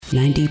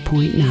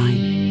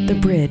90.9 The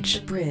Bridge.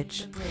 The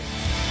Bridge.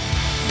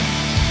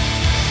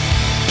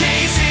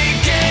 Casey,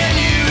 can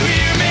you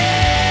hear me?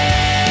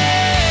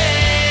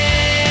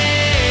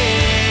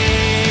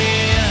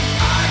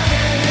 I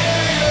can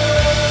hear you.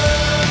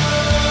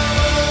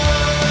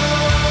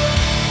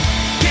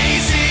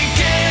 Casey,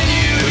 can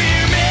you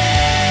hear me?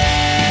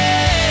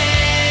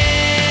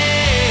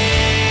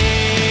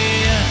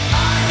 I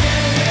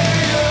can hear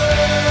you.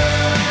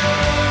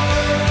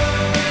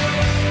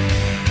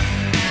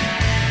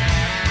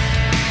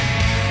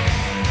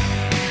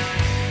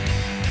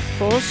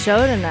 Full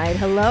show tonight.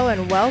 Hello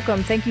and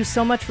welcome. Thank you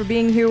so much for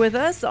being here with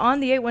us on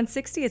the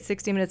 8160. It's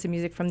 60 minutes of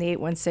music from the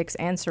 816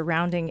 and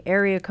surrounding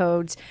area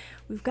codes.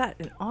 We've got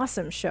an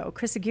awesome show.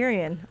 Chris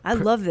Aguirre, I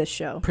love this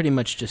show. Pretty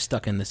much just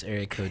stuck in this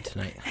area code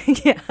tonight.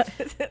 Yeah,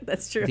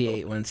 that's true. The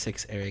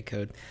 816 area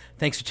code.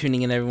 Thanks for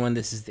tuning in, everyone.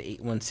 This is the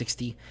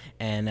 8160,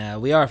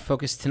 and we are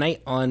focused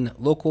tonight on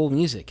local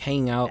music,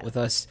 hanging out with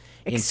us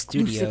in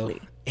studio.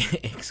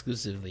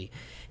 Exclusively.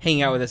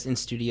 Hanging out with us in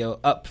studio.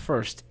 Up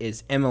first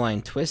is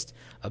Emmeline Twist,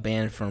 a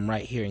band from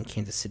right here in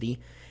Kansas City.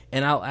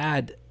 And I'll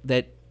add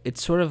that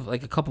it's sort of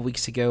like a couple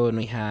weeks ago when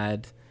we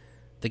had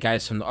the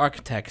guys from the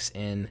Architects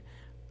in.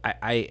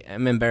 I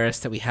am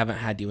embarrassed that we haven't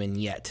had you in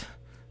yet.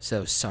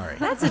 So sorry.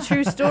 That's a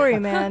true story,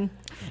 man.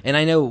 And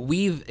I know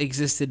we've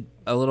existed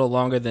a little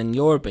longer than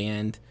your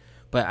band,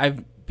 but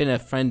I've been a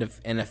friend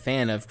of and a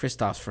fan of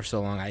Christoph's for so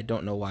long. I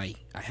don't know why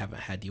I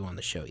haven't had you on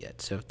the show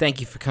yet. So thank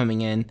you for coming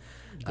in.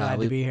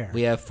 Glad to be here.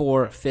 We have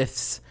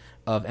 4/5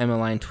 of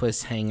Emmeline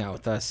Twist hanging out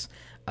with us,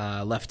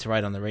 left to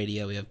right on the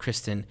radio. We have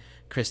Kristen,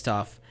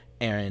 Christoph,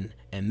 Aaron,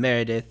 and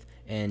Meredith.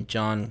 And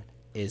John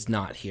is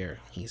not here.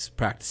 He's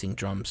practicing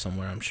drums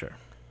somewhere, I'm sure.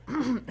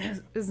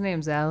 His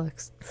name's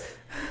Alex.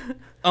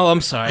 Oh,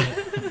 I'm sorry.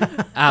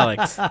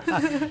 Alex.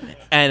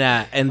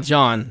 And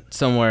John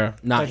somewhere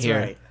not That's here.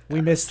 right.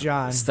 We miss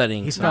John.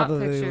 Studying. He's So-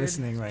 probably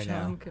listening right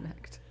John now.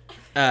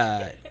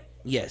 Connect.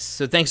 Yes,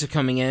 so thanks for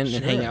coming in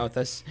and hanging Sure. out with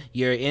us.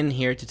 You're in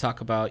here to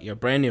talk about your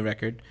brand new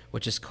record,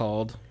 which is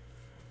called,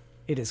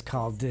 It is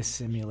called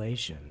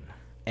Dissimulation.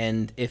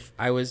 and if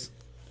I was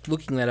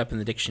looking that up in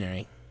the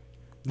dictionary,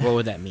 what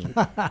would that mean?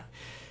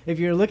 If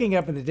you're looking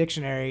up in the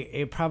dictionary,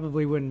 it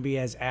probably wouldn't be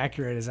as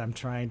accurate as I'm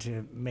trying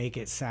to make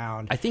it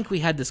sound. I think we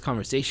had this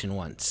conversation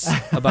once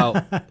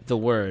about the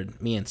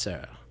word, me and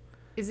Sarah.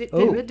 Is it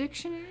Oh. in the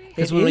dictionary?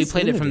 Because It when we is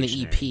played in it the from the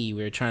dictionary. EP,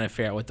 we were trying to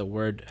figure out what the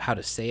word, how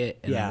to say it,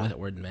 and Yeah. then what the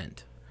word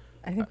meant.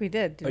 I think we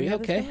did. Did Are we you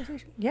have this okay?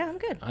 conversation? Yeah, I'm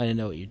good. I didn't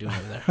know what you're doing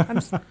over there. I'm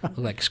just Look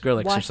like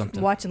Skrillex or something.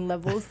 watching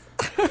levels,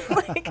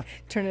 like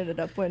turning it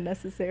up when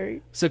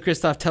necessary. So,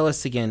 Christoph, tell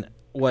us again,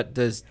 what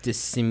does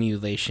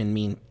dissimulation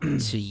mean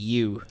to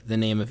you, the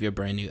name of your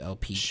brand new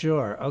LP?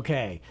 Sure.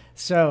 Okay.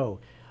 So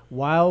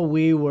while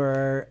we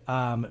were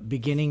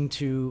beginning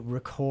to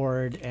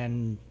record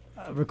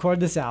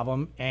this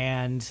album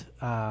and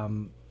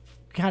kind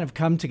of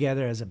come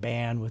together as a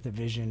band with a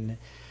vision,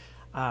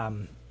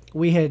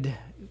 we had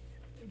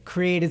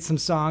created some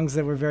songs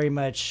that were very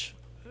much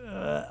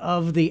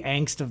of the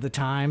angst of the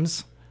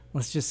times.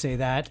 Let's just say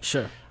that.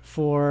 Sure.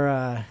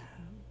 For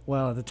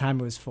well, at the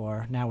time it was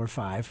 4, now we're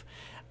 5.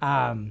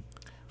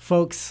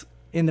 Folks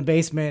in the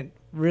basement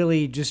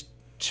really just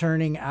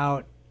churning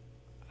out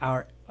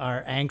our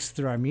angst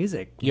through our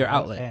music. Your know?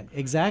 outlet. And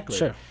exactly.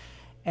 Sure.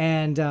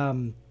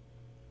 And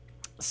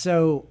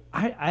so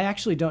I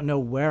actually don't know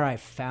where I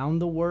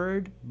found the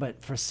word,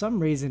 but for some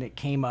reason it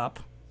came up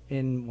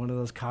in one of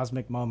those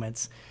cosmic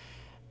moments.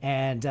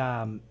 And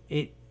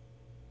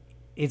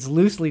it's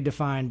loosely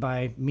defined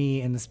by me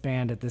in this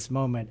band at this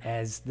moment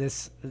as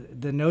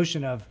the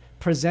notion of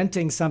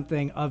presenting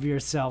something of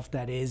yourself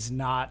that is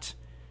not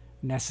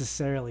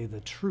necessarily the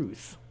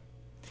truth.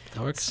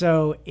 That works.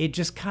 So it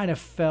just kind of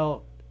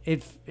felt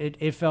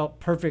it felt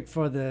perfect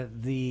for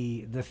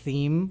the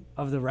theme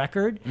of the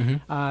record,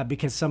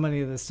 because so many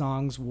of the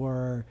songs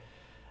were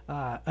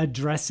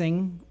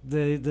addressing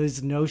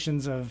those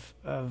notions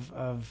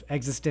of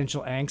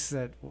existential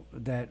angst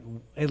that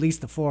at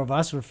least the 4 of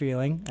us were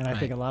feeling, and I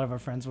think a lot of our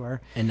friends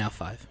were. And now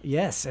 5.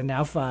 Yes, and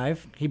now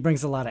 5. He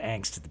brings a lot of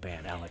angst to the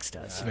band. Alex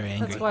does. Very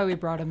angry. That's why we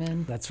brought him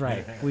in. That's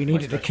right. We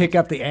needed to kick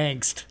up the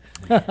angst.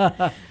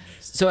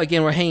 So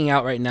again, we're hanging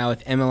out right now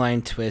with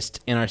Emmeline Twist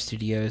in our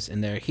studios,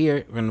 and they're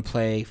here. We're going to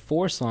play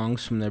 4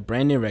 songs from their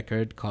brand new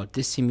record called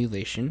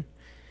Dissimulation,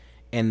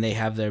 and they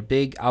have their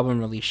big album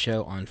release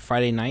show on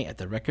Friday night at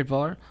the Record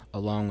Bar,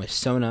 along with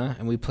Sona,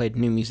 and we played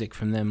new music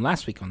from them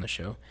last week on the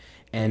show,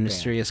 and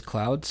Mysterious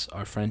Clouds,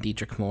 our friend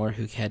Dietrich Moore,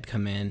 who had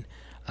come in.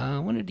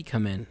 When did he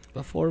come in?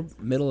 Before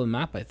Middle of the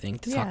Map, I think,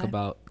 to talk Yeah.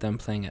 about them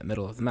playing at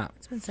Middle of the Map.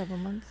 It's been several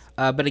months.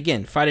 But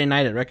again, Friday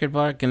night at Record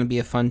Bar, going to be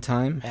a fun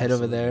time. Head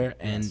over Absolutely, there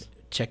and yes.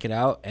 check it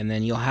out. And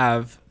then you'll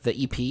have the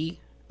EP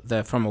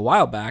from a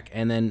while back,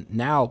 and then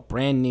now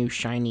brand new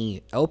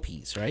shiny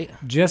LPs, right?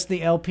 Just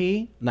the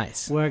LP.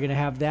 Nice. We're going to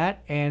have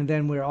that. And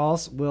then we'll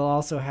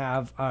also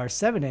have our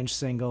 7-inch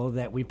single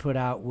that we put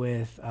out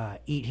with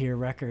Eat Here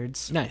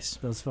Records. Nice.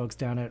 Those folks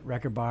down at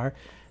Record Bar.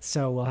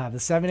 So we'll have the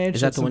 7-inch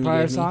Is that and the some one you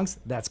prior gave me? songs.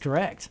 That's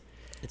correct.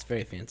 It's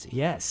very fancy.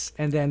 Yes,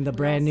 and then the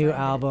brand new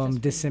album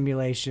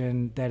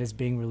Dissimulation that is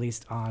being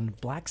released on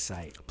Black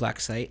Site. Black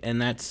Site,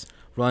 and that's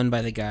run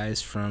by the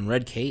guys from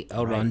Red Kate,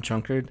 L. Right. Ron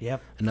Chunkard.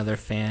 Yep. Another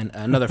friend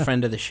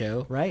of the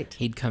show. Right.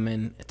 He'd come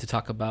in to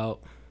talk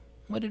about,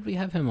 what did we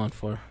have him on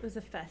for? It was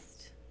a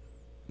fest.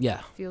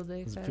 Yeah. Field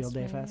Day Was it Fest. Field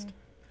Day maybe? Fest?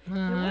 It I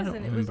don't wasn't.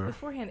 It was remember.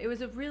 beforehand. It was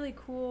a really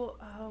cool.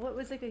 What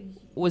was like a?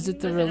 Was it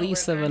the a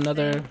release of Workers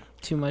another thing?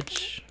 Too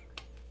Much?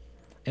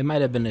 It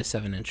might have been a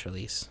 7-inch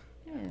release.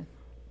 Yeah.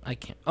 I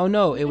can't. Oh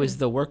no, it was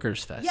the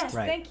Workers Fest. Yes,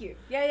 Right. thank you.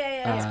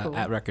 Yeah. cool.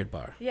 At Record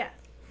Bar. Yeah.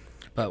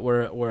 But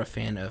we're a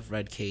fan of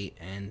Red Kate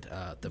and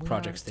the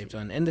projects they've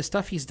done, and the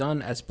stuff he's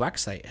done as Black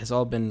Site has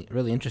all been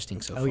really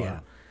interesting so far. yeah.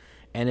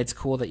 And it's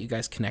cool that you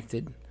guys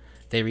connected.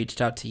 They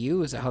reached out to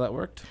you. Is that how that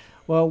worked?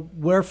 Well,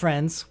 we're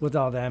friends with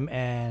all them,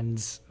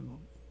 and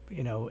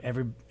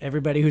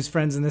everybody who's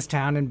friends in this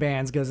town and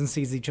bands goes and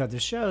sees each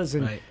other's shows,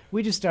 and Right.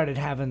 we just started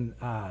having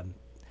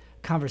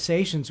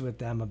conversations with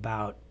them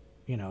about,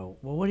 well,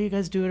 what are you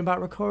guys doing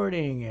about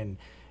recording, and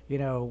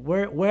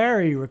where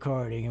are you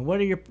recording, and what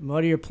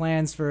are your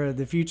plans for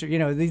the future?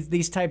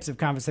 These types of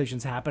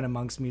conversations happen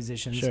amongst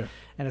musicians, Sure.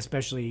 and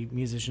especially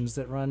musicians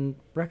that run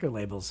record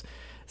labels.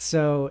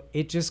 So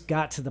it just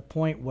got to the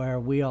point where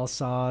we all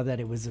saw that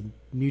it was a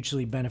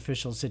mutually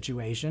beneficial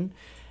situation,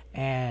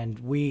 and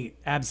we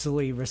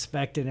absolutely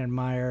respect and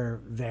admire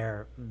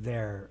their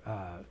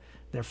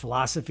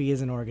philosophy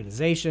as an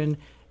organization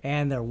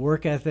and their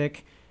work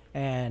ethic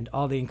and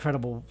all the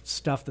incredible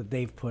stuff that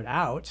they've put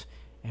out.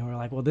 And we're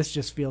like, well, this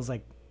just feels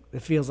like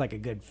a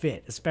good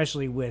fit,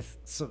 especially with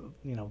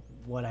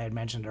what I had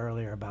mentioned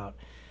earlier about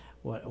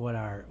what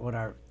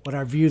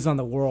our views on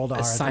the world are.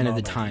 A at sign of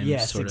the moment. times,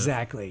 Yes, sort of.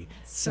 exactly.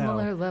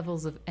 Similar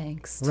levels of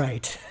angst.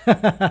 Right.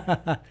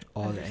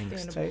 All the angst.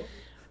 Understandable.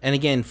 And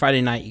again,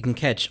 Friday night you can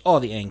catch all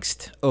the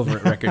angst over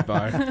at Record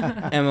Bar.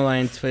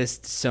 Emmeline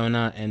Twist,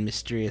 Sona, and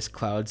Mysterious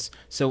Clouds.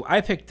 So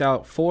I picked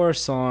out 4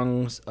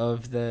 songs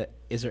of the.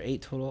 Is there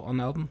 8 total on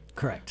the album?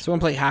 Correct. So I'm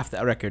gonna play half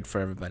the record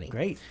for everybody.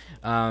 Great.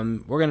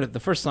 The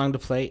first song to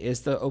play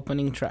is the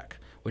opening track,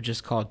 which is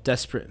called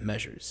Desperate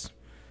Measures.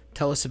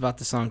 Tell us about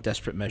the song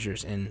Desperate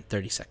Measures in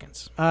 30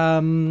 seconds.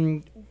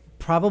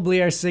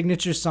 Probably our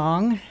signature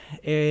song.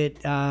 It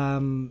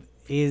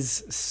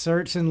is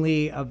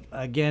certainly,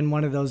 again,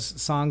 one of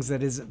those songs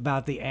that is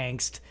about the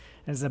angst.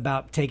 It's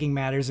about taking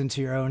matters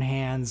into your own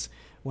hands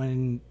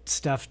when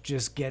stuff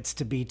just gets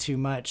to be too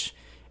much,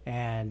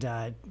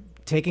 and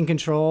taking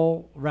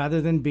control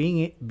rather than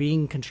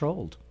being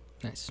controlled.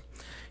 Nice.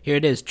 Here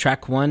it is,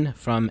 track 1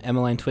 from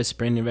Emmeline Twist's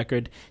brand new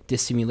record,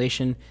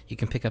 Dissimulation. You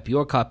can pick up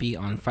your copy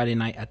on Friday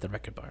night at the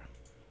Record Bar.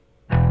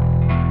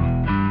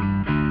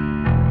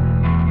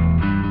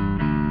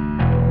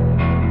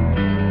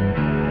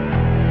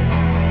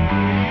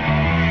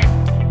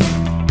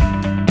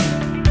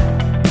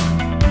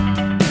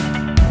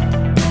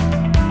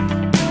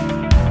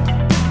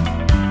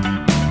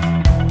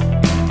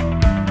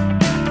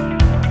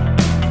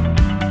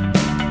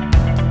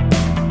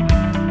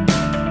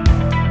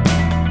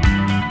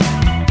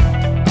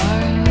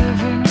 I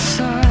live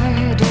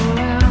inside a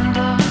land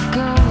of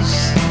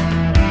ghosts.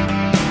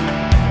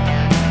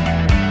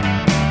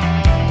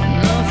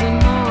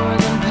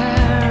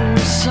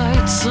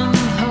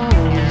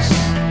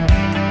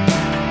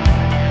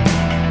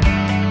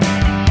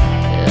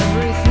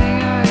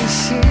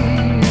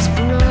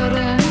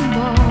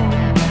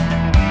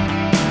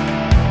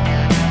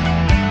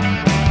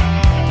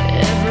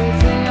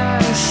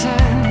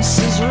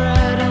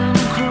 desperate.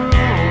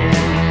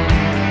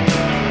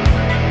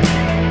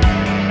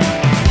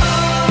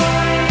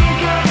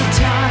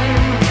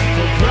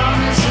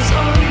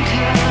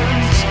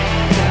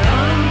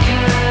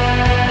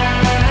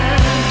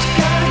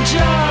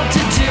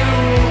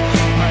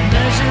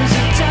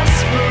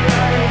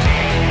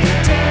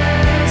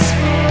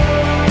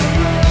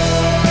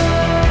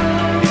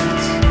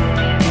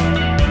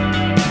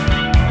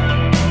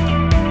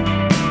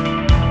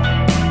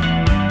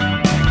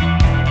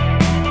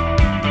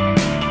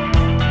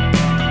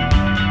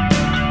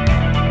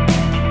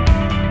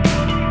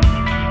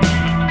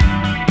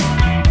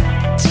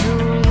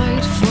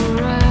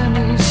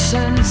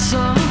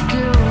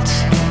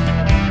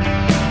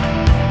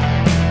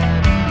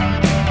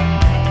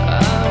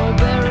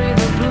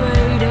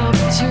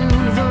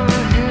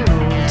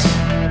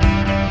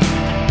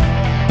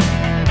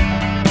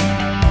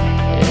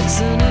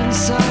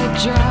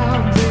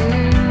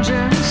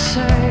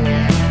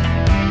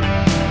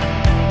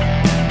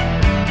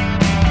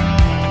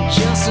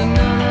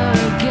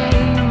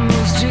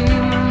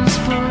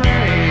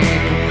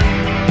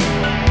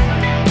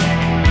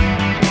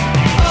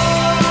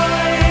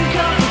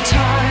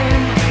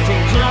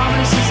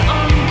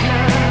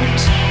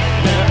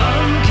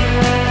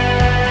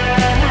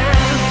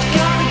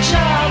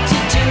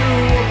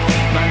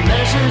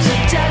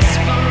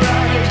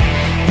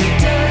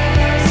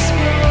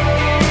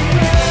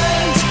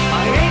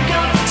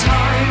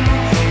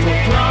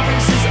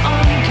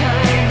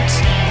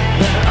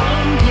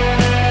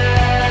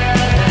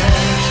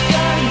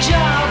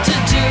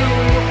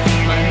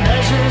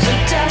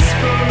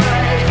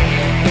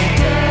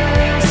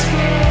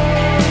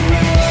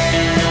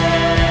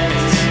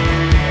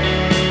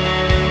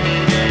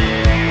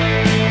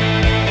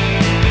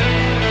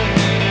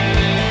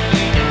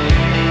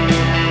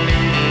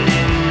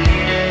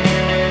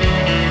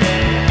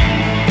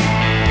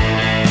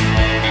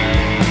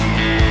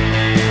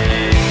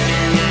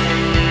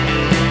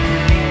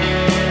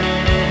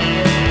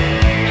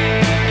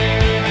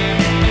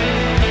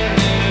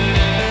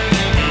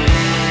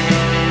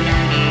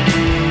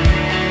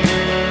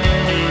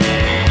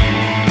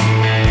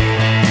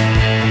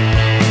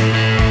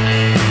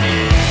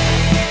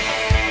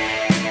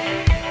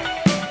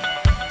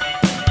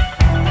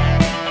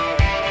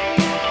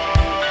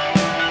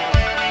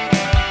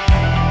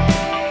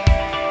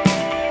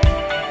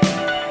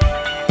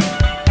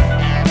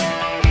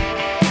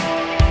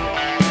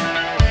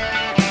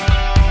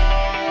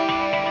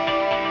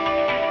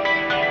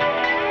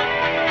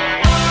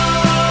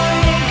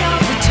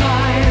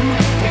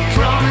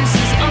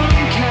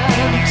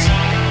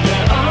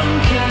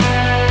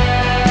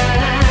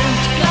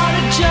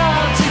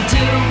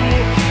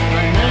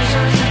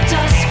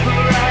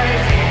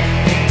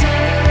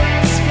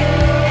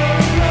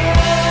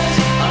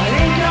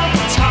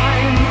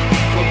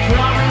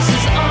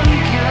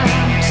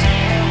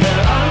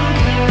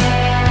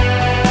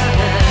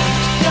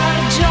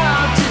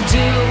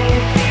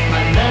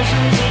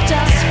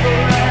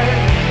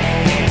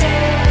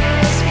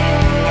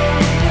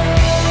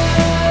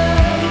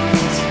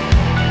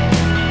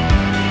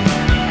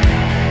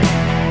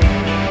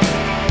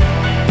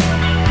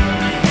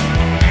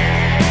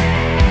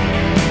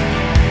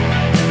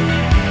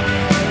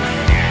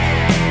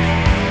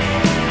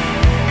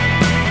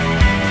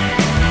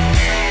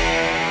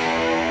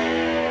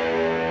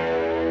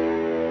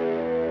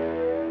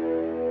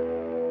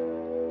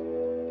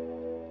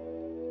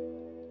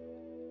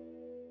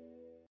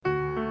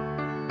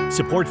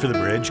 Support for The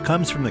Bridge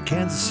comes from the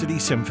Kansas City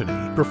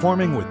Symphony,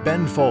 performing with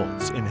Ben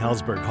Folds in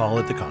Hellsberg Hall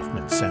at the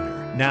Kaufman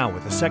Center. Now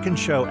with a second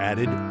show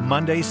added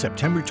Monday,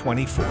 September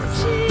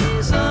 24th.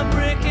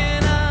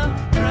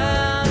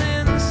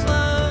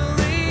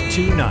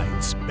 2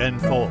 nights, Ben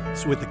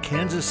Folds with the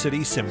Kansas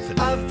City Symphony.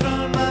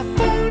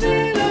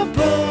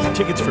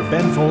 Tickets for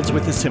Ben Folds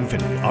with the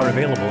Symphony are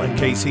available at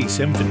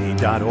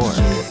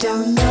kcsymphony.org.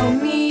 Don't know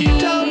me.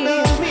 You don't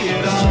know me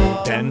at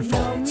all. Ben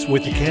Folds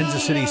with the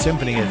Kansas City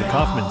Symphony at the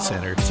Kaufman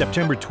Center,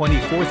 September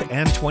 24th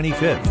and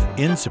 25th,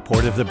 in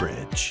support of The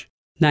Bridge.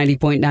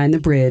 90.9 The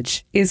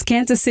Bridge is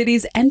Kansas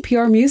City's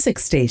NPR music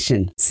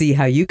station. See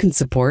how you can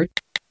support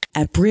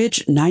At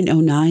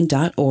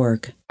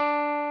bridge909.org.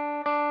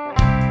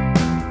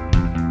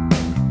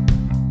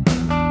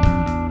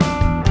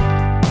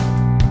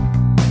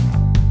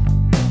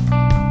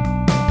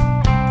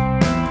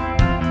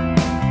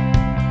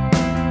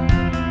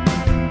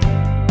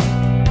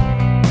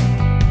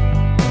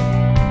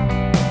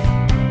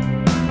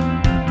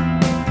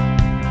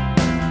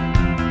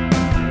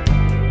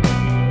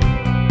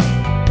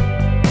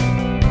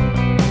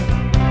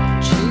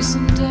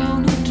 Chasing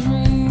down a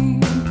dream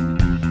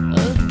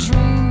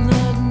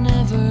that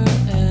never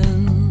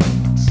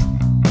ends.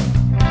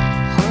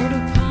 Hard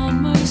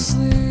upon my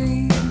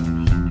sleeve,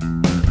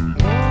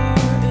 your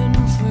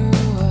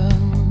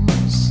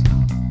influence.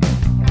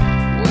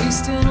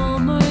 Wasting all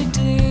my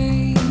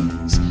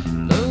days,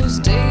 those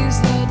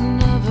days that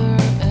never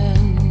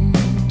end.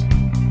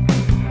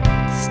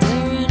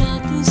 Staring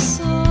at the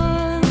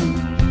sun,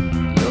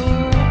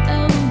 your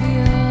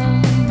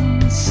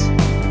ambience.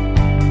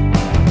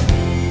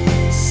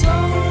 So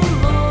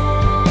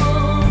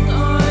long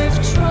I've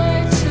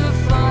tried to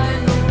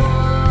find the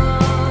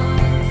one,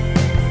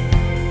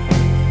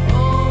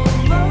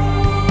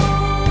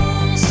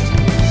 almost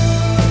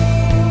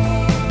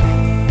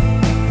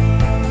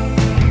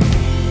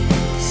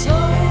so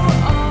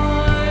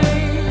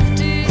I've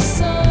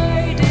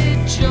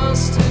decided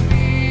just to be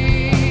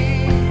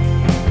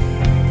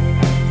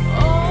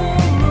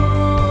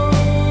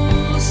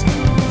almost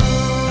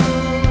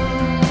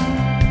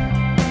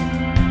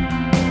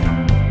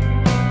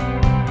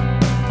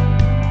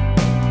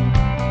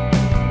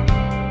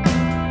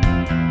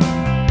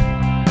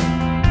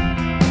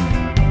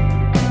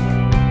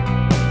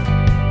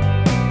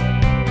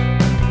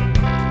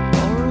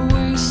far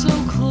away, so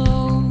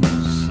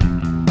close,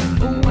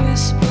 a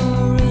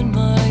whisper in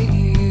my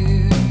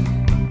ear.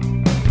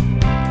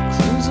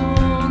 Clues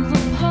along the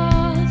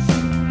path,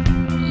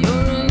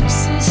 your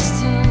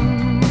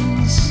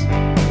existence.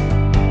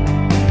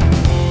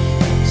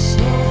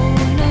 So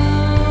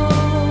now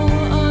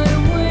I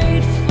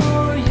wait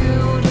for you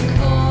to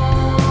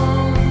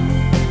come.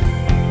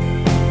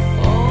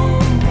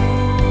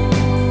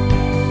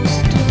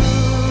 Almost do.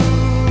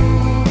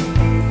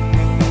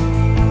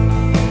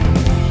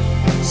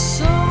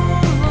 So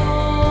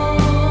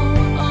long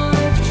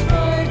I've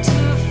tried to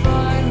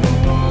find the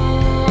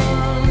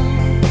one,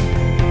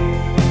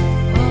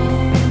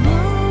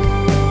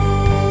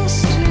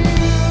 almost you.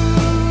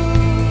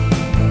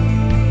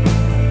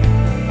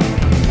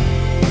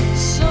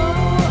 So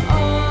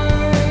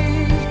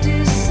I've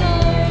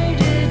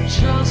decided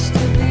just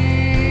to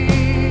be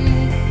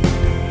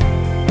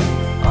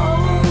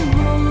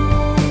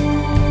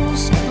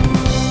almost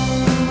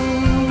almost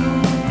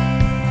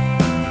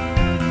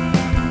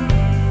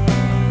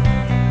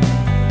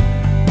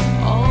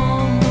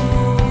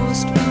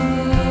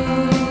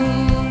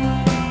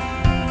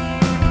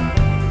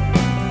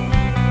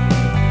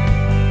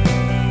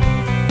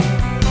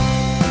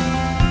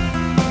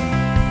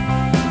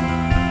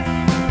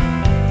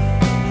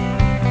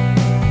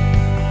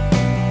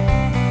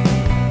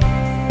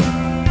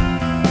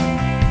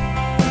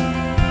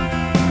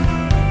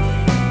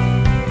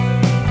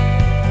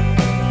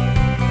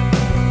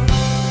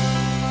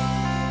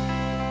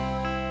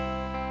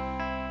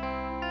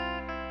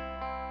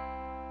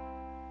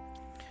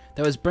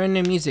That was brand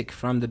new music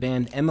from the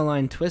band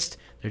Emmeline Twist.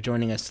 They're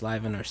joining us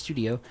live in our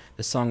studio.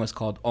 The song was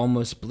called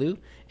Almost Blue,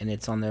 and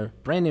it's on their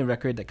brand new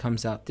record that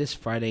comes out this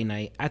Friday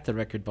night at the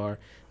Record Bar.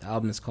 The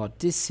album is called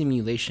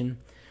Dissimulation.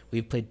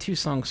 We've played 2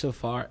 songs so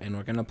far, and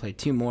we're going to play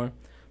 2 more.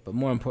 But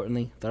more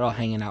importantly, they're all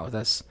hanging out with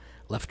us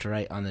left to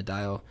right on the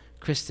dial.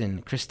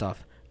 Kristen,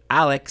 Christoph,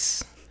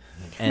 Alex,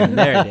 and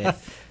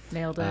Meredith.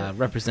 Nailed it.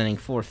 Representing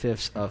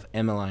 4/5 of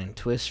Emmeline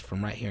Twist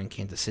from right here in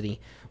Kansas City.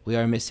 We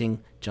are missing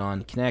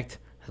John Connect.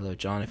 Hello,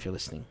 John, if you're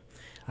listening.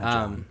 Hi,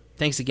 John.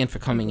 Thanks again for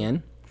coming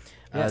in.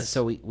 Yes.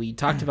 So we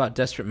talked about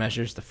Desperate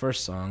Measures, the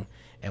first song,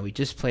 and we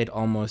just played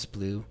Almost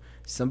Blue.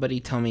 Somebody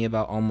tell me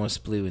about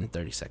Almost Blue in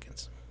 30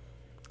 seconds.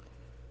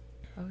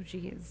 Oh,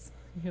 geez.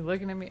 You're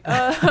looking at me.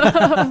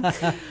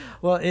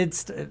 Well, it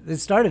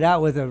started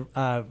out with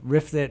a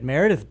riff that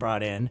Meredith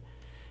brought in.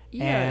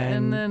 Yeah,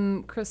 and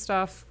then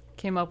Christoph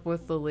came up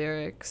with the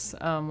lyrics,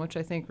 which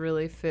I think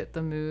really fit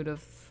the mood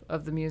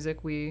of the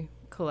music we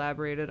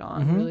collaborated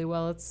on really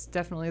well. It's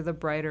definitely the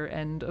brighter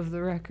end of the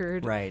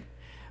record. Right.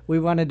 We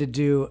wanted to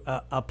do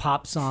a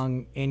pop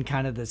song in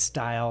kind of the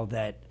style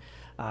that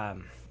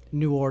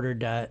New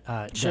Order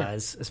Sure.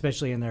 does,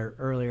 especially in their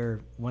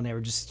earlier, when they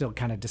were just still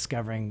kind of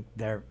discovering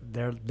their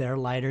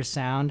lighter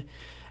sound.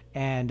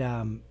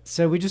 And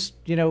so we just,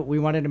 we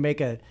wanted to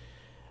make a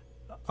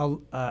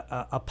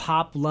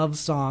pop love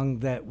song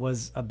that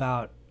was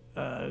about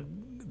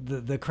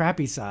the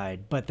crappy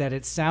side, but that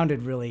it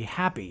sounded really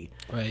happy.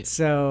 Right.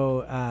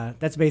 So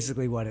that's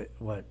basically what It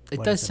what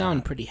does it's sound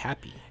about. pretty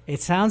happy.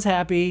 It sounds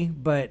happy,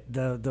 but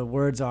the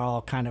words are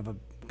all kind of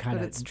But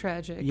it's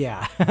tragic.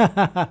 yeah,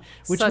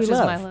 which Such we is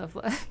love. my love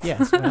life.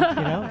 Yes,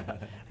 well,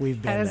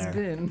 we've been Has there.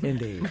 been.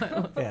 Indeed.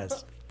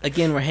 Yes.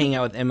 Again, we're hanging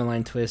out with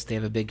Emmeline Twist. They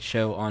have a big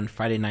show on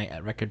Friday night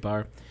at Record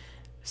Bar.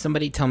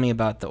 Somebody tell me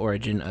about the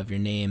origin of your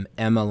name,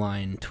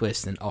 Emmeline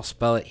Twist, and I'll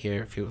spell it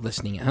here if you're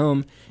listening at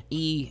home.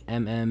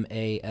 Emmaline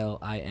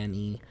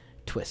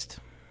Twist.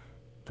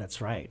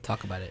 That's right.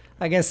 Talk about it.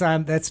 I guess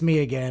that's me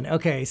again.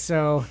 Okay,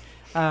 so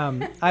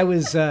I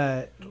was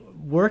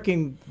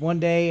working one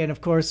day, and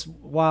of course,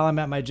 while I'm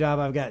at my job,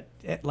 I've got,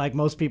 like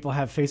most people,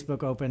 have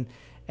Facebook open,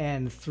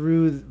 and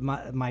through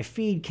my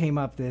feed came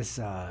up this,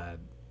 I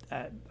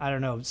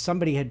don't know,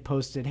 somebody had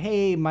posted,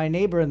 hey, my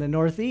neighbor in the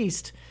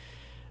Northeast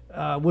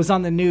was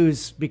on the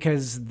news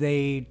because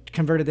they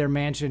converted their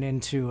mansion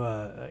into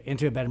a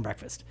bed and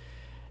breakfast.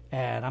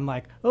 And I'm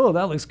like, oh,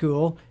 that looks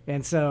cool.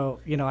 And so,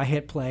 I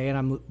hit play and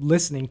I'm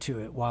listening to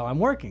it while I'm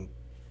working.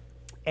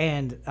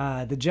 And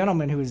the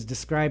gentleman who was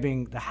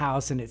describing the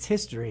house and its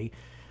history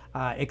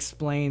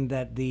explained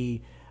that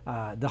the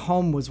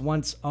home was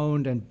once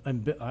owned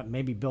and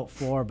maybe built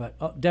for,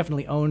 but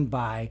definitely owned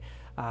by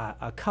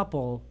a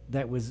couple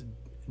that was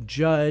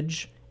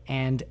Judge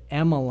and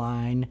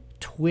Emmeline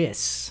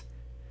Twist.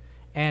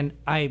 And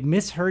I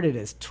misheard it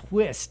as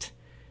Twist.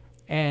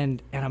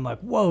 And I'm like,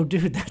 whoa,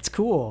 dude, that's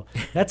cool.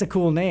 That's a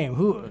cool name.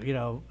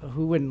 Who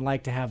wouldn't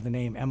like to have the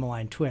name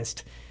Emmeline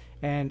Twist?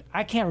 And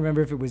I can't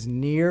remember if it was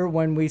near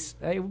when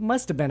it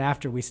must have been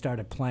after we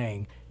started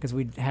playing, because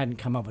we hadn't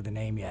come up with a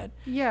name yet.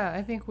 Yeah,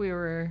 I think we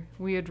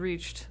had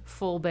reached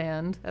full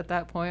band at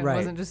that point. Right. It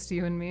wasn't just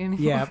you and me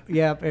anymore.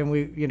 Yep. And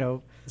we,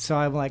 so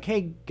I'm like,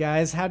 hey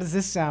guys, how does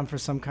this sound for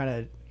some kind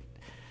of,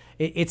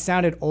 it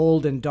sounded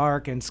old and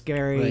dark and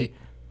scary. Right.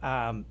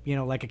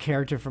 Like a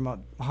character from a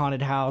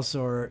haunted house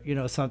or,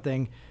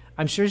 something.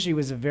 I'm sure she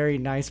was a very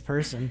nice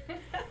person.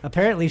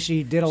 Apparently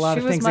she did a lot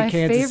of things in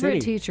Kansas She was my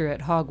favorite City. teacher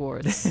at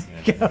Hogwarts.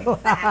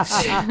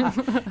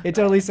 It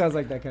totally sounds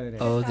like that kind of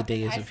name. Oh, the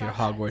days I of your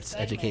saw that Hogwarts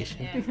segment,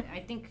 education. and I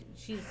think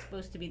she's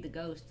supposed to be the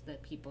ghost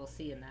that people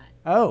see in that.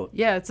 Oh,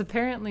 Yeah, it's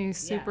apparently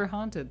super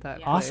haunted, that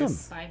Yeah. place. Awesome.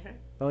 By her.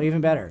 well, even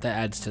better. That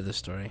adds to the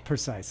story.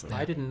 Precisely.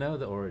 I didn't know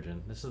the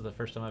origin. This is the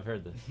first time I've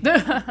heard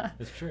this.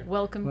 It's true.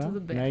 Welcome Well, to the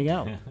band. there you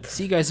go.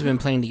 So you guys have been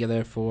playing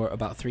together for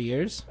about 3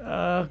 years?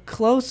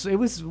 Close. It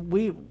was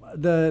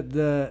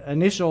the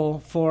initial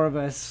four of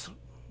us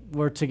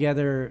were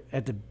together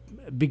at the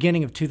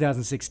beginning of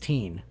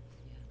 2016.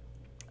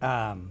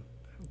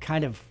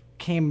 Kind of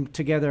came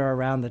together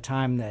around the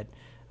time that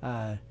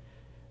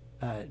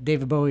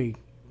David Bowie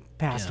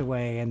passed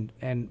away,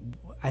 and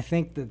I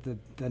think that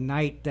the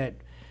night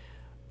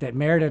that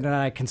Meredith and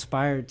I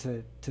conspired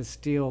to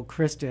steal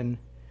Kristen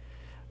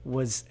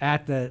was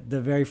at the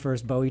very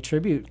first Bowie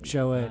tribute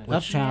show at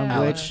Uptown,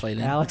 Alex which played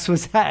in. Alex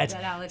was at.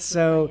 That Alex was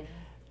So,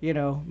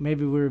 playing.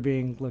 maybe we were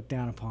being looked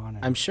down upon.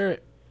 I'm sure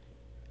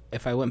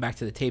if I went back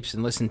to the tapes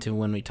and listened to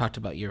when we talked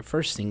about your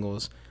first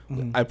singles,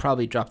 I'd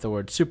probably drop the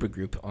word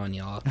supergroup on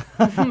y'all,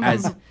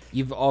 as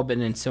you've all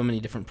been in so many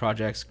different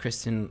projects.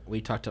 Kristen, we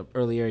talked up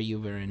earlier, you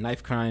were in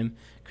Knife Crime.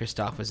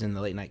 Christoph was in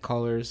the Late Night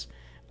Callers.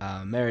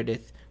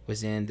 Meredith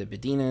was in the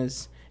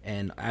Bedinas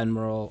and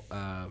Admiral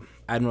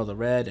the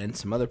Red and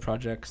some other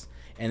projects.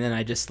 And then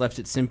I just left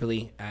it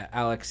simply.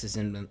 Alex is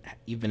in.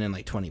 You've been in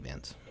like 20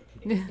 bands.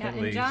 Yeah, At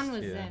and John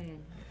least, was yeah. in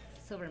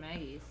Silver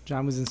Maggie's.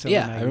 John was in Silver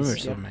Yeah, Maggie's. I remember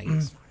Silver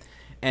Maggie's.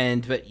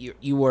 But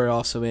you were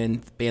also in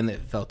the band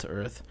that fell to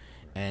earth.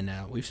 And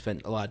we've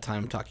spent a lot of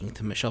time talking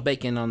to Michelle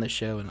Bacon on this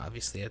show, and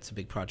obviously it's a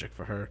big project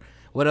for her.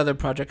 What other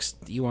projects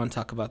do you want to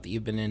talk about that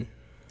you've been in?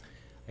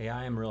 Hey,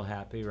 I am real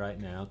happy right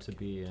now to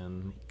be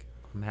in.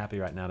 I'm happy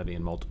right now to be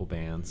in multiple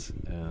bands,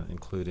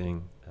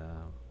 including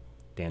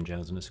Dan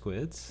Jones and the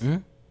Squids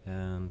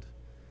and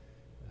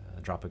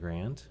Drop a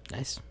Grand.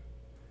 Nice.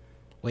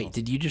 Wait,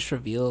 did you just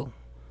reveal?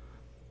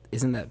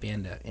 Isn't that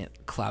band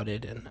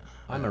Clouded and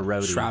I'm a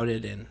roadie.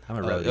 Shrouded and I'm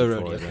a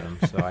roadie for them,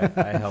 so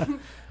I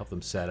help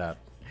them set up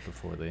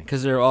before they.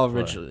 Because they're all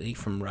originally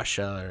from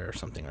Russia or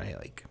something, right?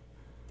 Like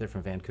They're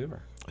from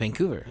Vancouver.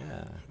 Vancouver,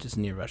 Yeah. just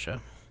near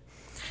Russia.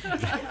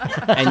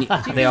 And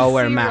they all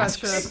wear See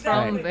masks. Russia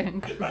from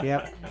Vancouver.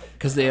 Yep.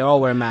 Because they all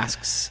wear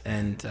masks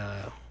and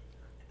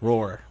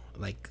roar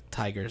like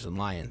tigers and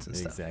lions and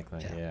stuff.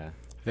 Exactly. Yeah.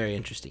 Very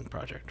interesting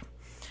project.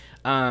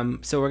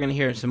 So we're gonna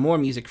hear some more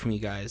music from you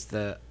guys.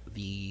 The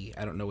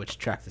I don't know which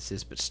track this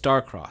is, but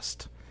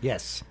Star-Crossed.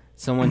 Yes.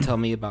 Someone tell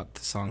me about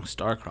the song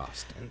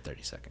Star-Crossed in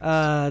 30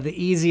 seconds. The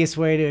easiest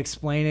way to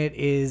explain it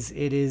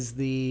is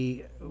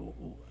the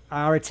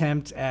our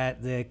attempt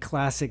at the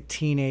classic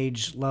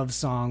teenage love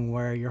song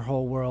where your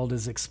whole world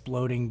is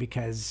exploding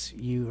because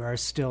you are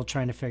still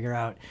trying to figure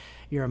out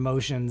your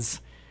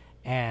emotions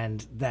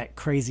and that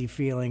crazy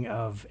feeling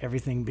of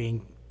everything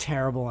being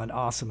terrible and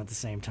awesome at the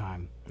same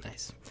time.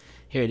 Nice.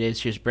 Here it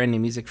is. Here's brand new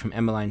music from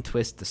Emmeline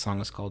Twist. The song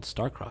is called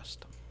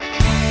Star-Crossed.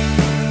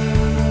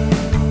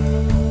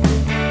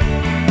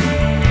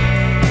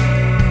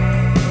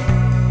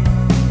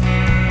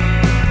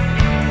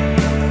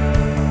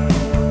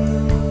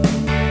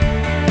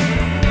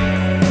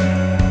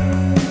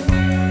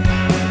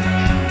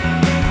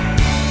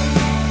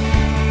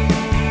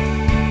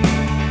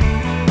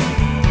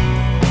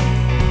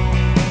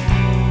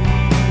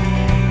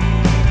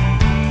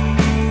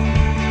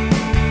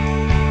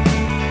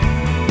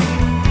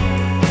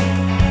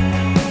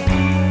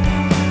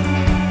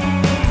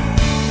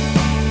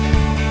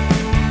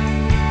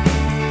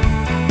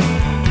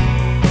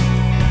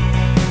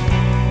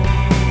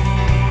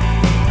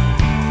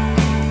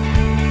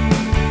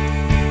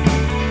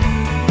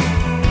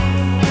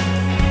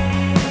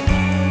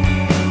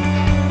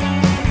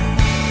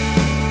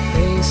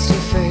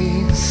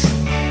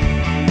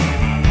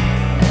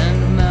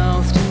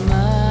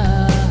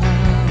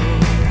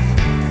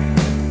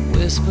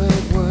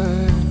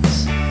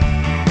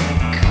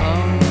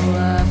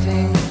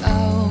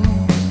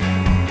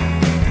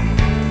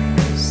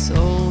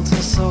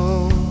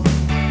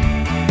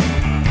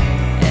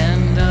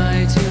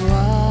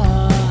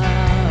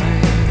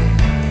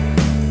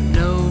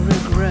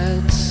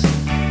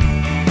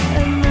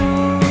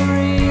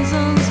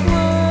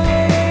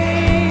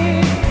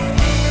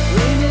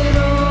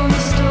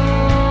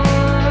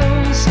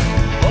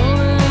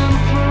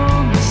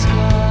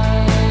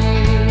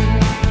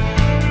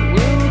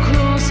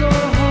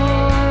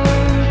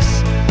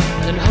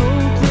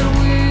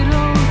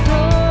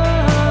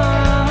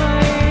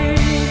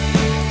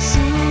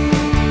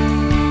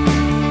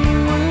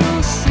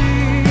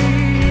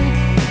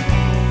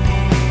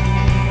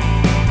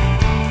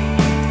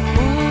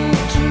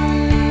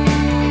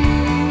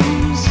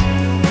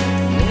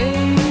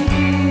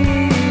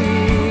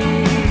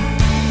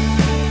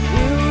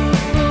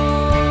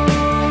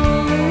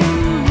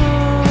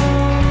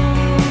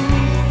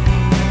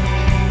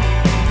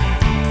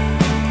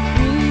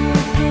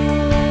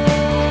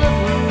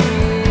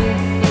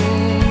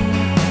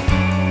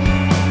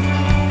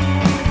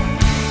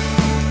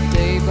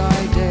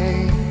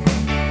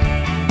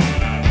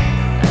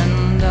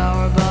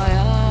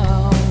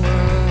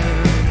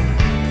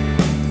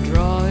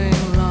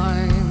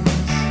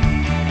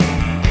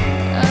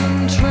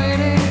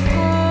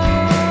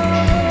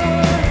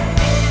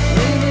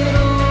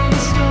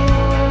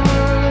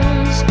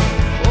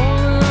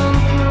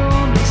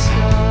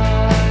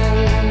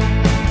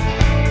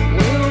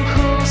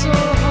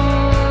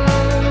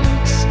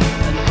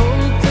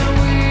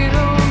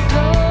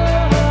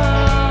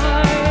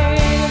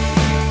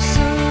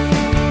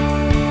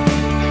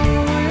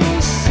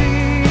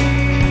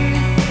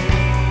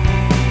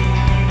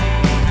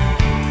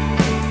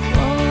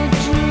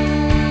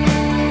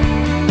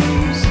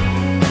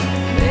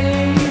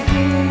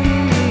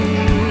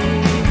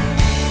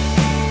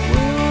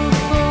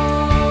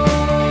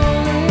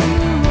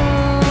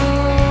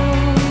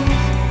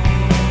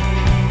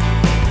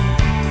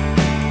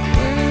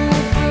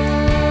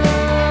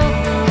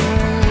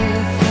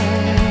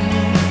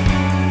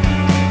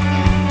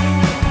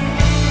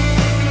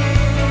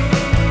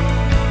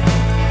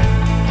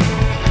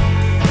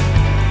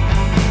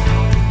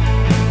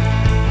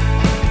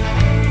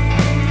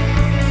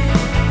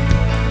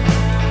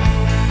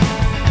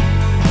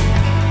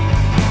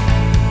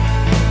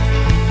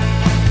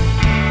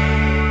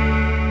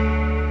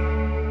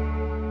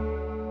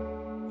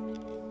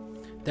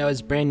 That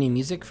was brand new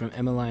music from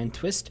Emmeline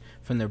Twist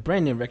from their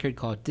brand new record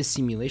called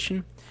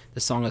Dissimulation.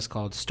 The song is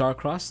called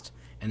Star-Crossed,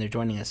 and they're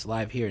joining us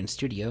live here in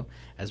studio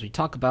as we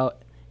talk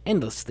about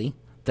endlessly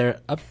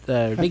their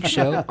big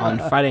show on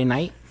Friday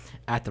night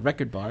at the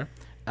Record Bar,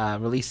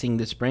 releasing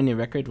this brand new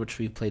record, which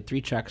we've played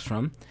 3 tracks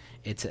from.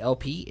 It's an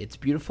LP. It's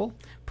beautiful,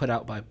 put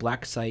out by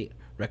Black Site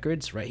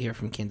Records right here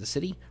from Kansas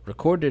City,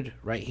 recorded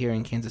right here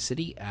in Kansas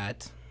City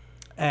at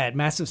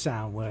Massive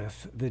Sound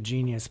with the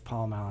genius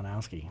Paul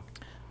Malinowski.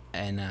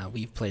 And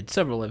we've played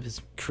several of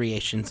his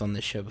creations on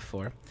this show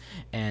before.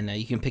 And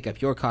you can pick up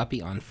your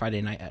copy on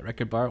Friday night at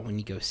Record Bar when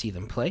you go see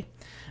them play.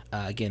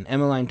 Again,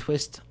 Emmeline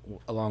Twist,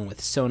 along with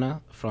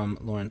Sona from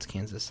Lawrence,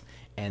 Kansas,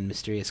 and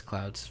Mysterious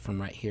Clouds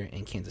from right here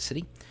in Kansas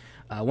City.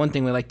 One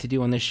thing we like to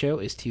do on this show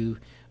is to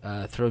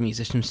throw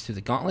musicians through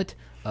the gauntlet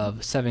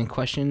of 7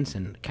 questions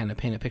and kind of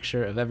paint a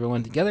picture of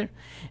everyone together.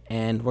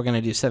 And we're going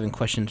to do 7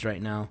 questions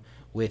right now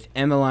with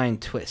Emmeline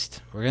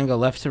Twist. We're going to go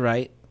left to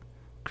right.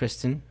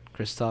 Kristen,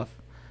 Christoph,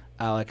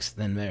 Alex,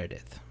 then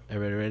Meredith.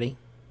 Everybody ready?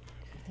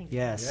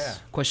 Yes. Yeah.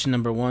 Question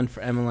number 1 for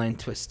Emmeline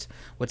Twist.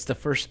 What's the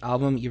first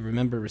album you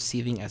remember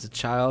receiving as a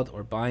child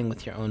or buying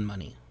with your own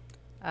money?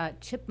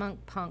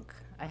 Chipmunk Punk.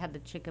 I had the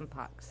chicken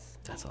pox.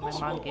 That's My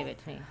awesome. mom gave it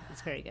to me.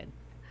 It's very good.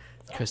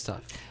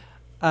 Christoph.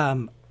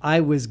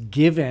 I was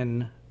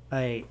given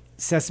a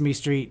Sesame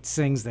Street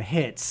Sings the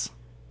Hits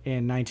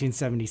in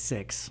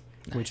 1976,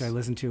 which I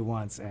listened to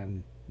once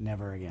and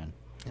never again.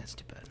 That's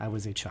too bad. I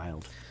was a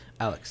child.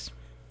 Alex.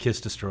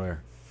 Kiss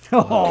Destroyer.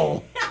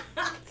 Oh,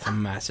 It's a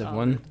massive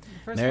one.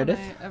 The first Meredith?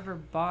 one I ever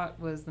bought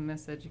was The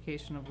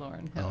Miseducation of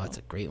Lauryn Hill. Oh, that's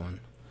a great one.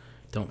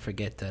 Don't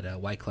forget that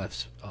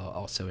Wyclef's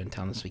also in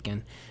town this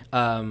weekend.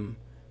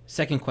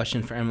 Second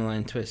question for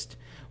Emmeline Twist.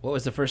 What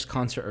was the first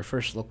concert or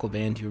first local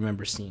band you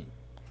remember seeing?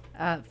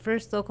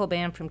 First local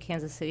band from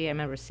Kansas City I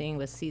remember seeing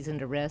was Season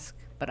to Risk,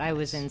 but I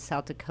was in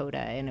South Dakota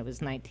and it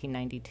was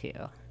 1992.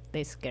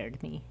 They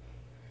scared me.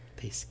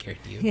 They scared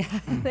you. Yeah,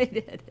 they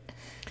did.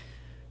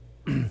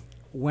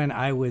 when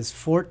I was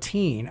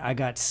 14, I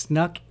got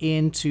snuck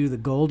into the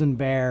Golden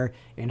Bear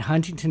in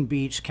Huntington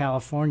Beach,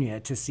 California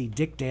to see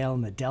Dick Dale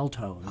and the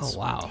Deltones. Oh,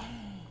 wow.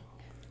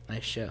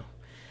 Nice show.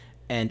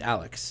 And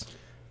Alex.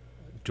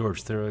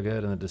 George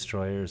Thorogood and the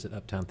Destroyers at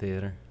Uptown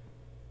Theater.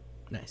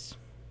 Nice.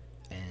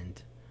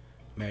 And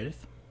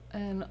Meredith?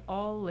 An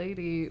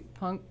all-lady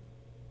punk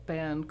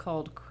band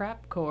called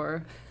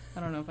Crapcore. I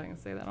don't know if I can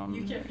say that on.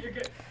 You're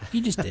good.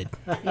 You just did.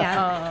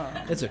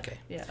 Yeah. It's okay.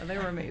 Yeah, they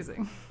were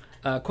amazing.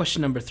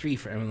 Question number 3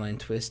 for Emmeline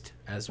Twist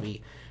as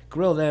we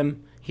grill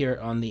them here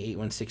on the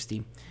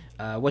 8160.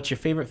 What's your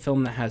favorite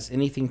film that has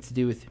anything to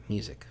do with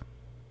music?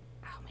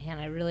 Oh man,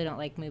 I really don't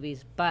like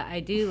movies, but I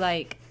do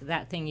like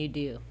That Thing You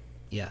Do.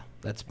 Yeah,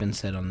 that's been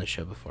said on the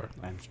show before.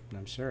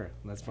 I'm sure.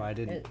 That's why I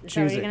didn't Is that choose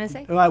what it. you're gonna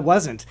say? Oh, I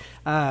wasn't.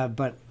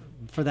 But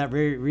for that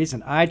very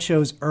reason, I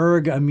chose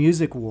Erg, A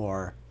Music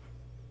War.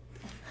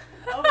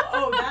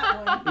 Oh,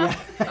 that one. Yeah.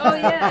 Oh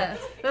yeah,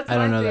 that's I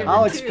don't my know that favorite one.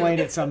 I'll too. explain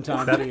it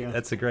sometime to you.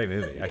 That's a great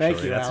movie, actually.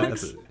 Thank you, that's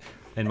Alex.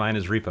 and mine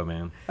is Repo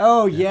Man.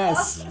 Oh,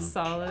 yes.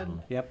 Solid.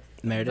 Yep.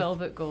 Meredith?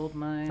 Velvet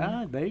Goldmine.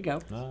 Ah, there you go.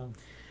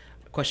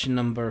 Question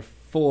number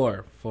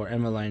 4 for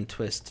Emmeline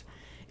Twist.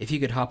 If you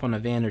could hop on a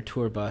van or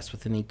tour bus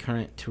with any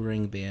current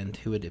touring band,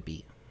 who would it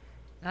be?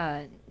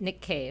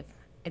 Nick Cave.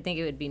 I think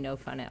it would be no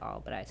fun at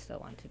all, but I still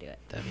want to do it.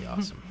 That'd be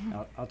awesome.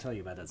 I'll tell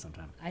you about that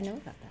sometime. I know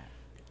about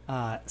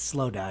that.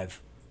 Slow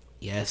Dive.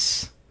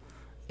 Yes.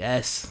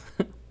 Yes.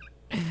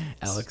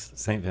 Alex?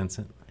 St.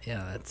 Vincent.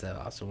 Yeah, that's an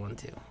awesome one,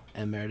 too.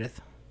 And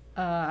Meredith?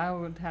 I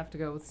would have to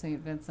go with St.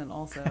 Vincent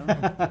also.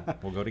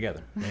 We'll go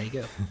together. There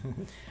you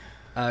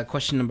go.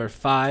 Question number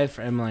 5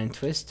 for Emmeline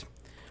Twist.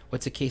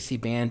 What's a KC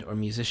band or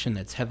musician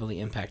that's heavily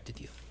impacted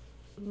you?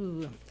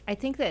 Ooh, I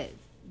think that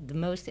the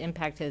most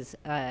impact has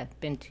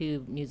been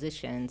 2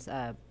 musicians,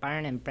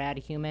 Byron and Brad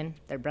Human.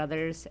 They're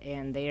brothers,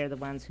 and they are the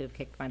ones who have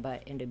kicked my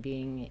butt into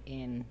being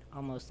in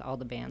almost all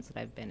the bands that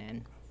I've been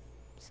in.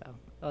 So,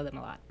 owe them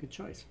a lot. Good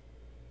choice.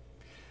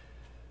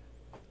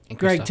 And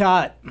Greg Christoph?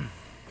 Tott.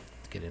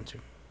 Let's get into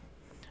it.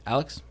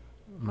 Alex?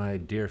 My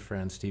dear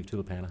friend, Steve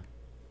Tulipana.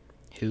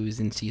 Who's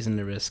in Season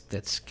to Risk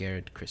that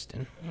scared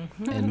Kristen?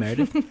 And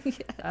Meredith?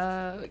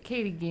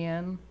 Katie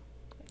Gann.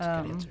 That's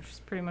a good answer. She's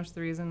pretty much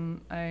the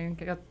reason I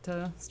got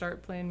to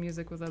start playing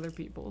music with other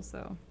people.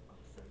 So,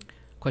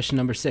 Question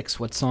number 6.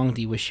 What song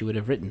do you wish you would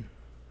have written?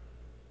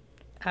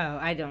 Oh,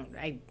 I don't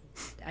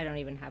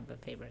even have a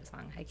favorite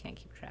song. I can't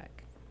keep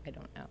track. I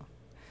don't know.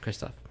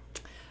 Christoph?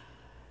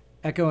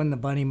 Echo and the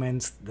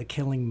Bunnymen's The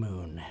Killing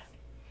Moon.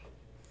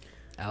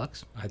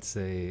 Alex? I'd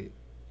say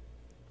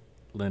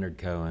Leonard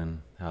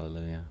Cohen,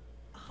 Hallelujah.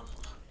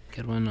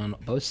 Good one on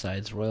both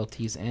sides,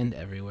 royalties and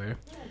everywhere.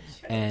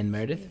 And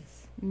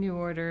Meredith? New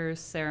Order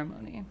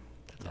Ceremony.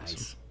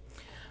 That's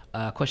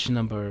awesome. Question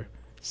number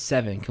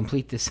 7.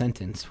 Complete this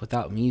sentence.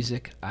 Without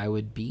music, I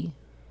would be?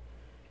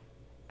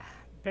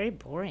 Very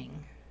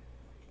boring.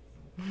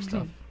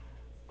 Stuff.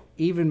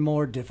 Even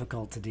more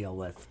difficult to deal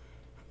with.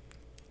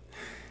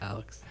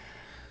 Alex?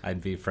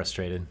 I'd be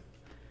frustrated.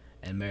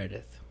 And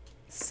Meredith?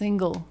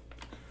 Single.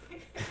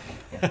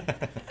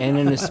 And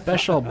in a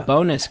special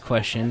bonus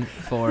question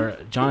for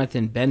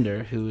Jonathan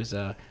Bender, who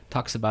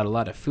talks about a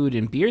lot of food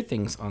and beer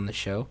things on the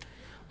show,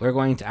 we're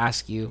going to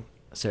ask you,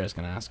 Sarah's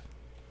going to ask.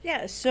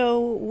 Yeah, so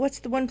what's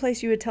the one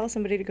place you would tell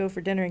somebody to go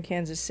for dinner in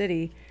Kansas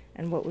City,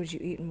 and what would you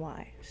eat and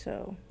why?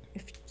 So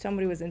if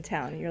somebody was in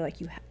town and you're like,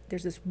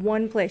 there's this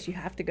one place you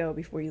have to go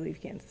before you leave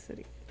Kansas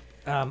City.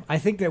 I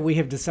think that we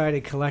have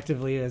decided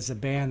collectively as a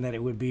band that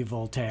it would be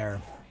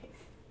Voltaire.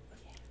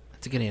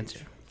 That's a good answer.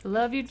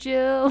 Love you,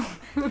 Jill.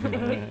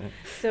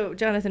 So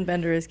Jonathan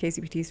Bender is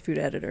KCPT's food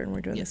editor, and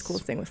we're doing Yes. this cool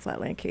thing with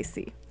Flatland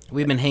KC.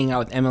 We've been hanging out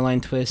with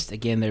Emmeline Twist.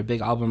 Again, their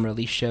big album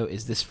release show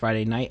is this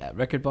Friday night at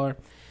Record Bar.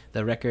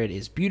 The record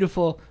is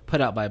beautiful,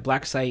 put out by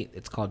Black Site.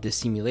 It's called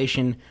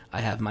Dissimulation. I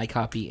have my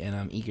copy, and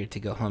I'm eager to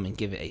go home and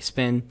give it a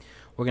spin.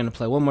 We're going to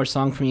play one more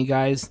song from you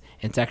guys.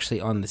 It's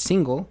actually on the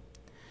single.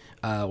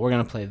 We're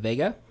going to play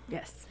Vega,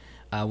 Yes.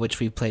 which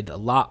we played a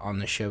lot on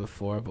the show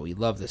before, but we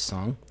love this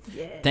song.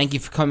 Yes. Thank you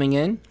for coming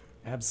in.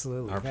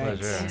 Absolutely. Our Thanks.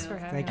 pleasure. Thanks for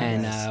having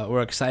Thank you. us. And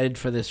we're excited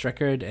for this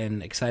record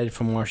and excited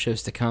for more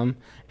shows to come.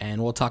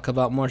 And we'll talk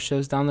about more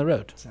shows down the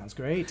road. Sounds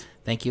great.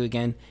 Thank you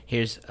again.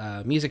 Here's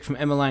music from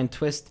Emmeline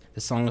Twist.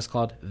 The song is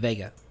called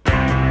Vega.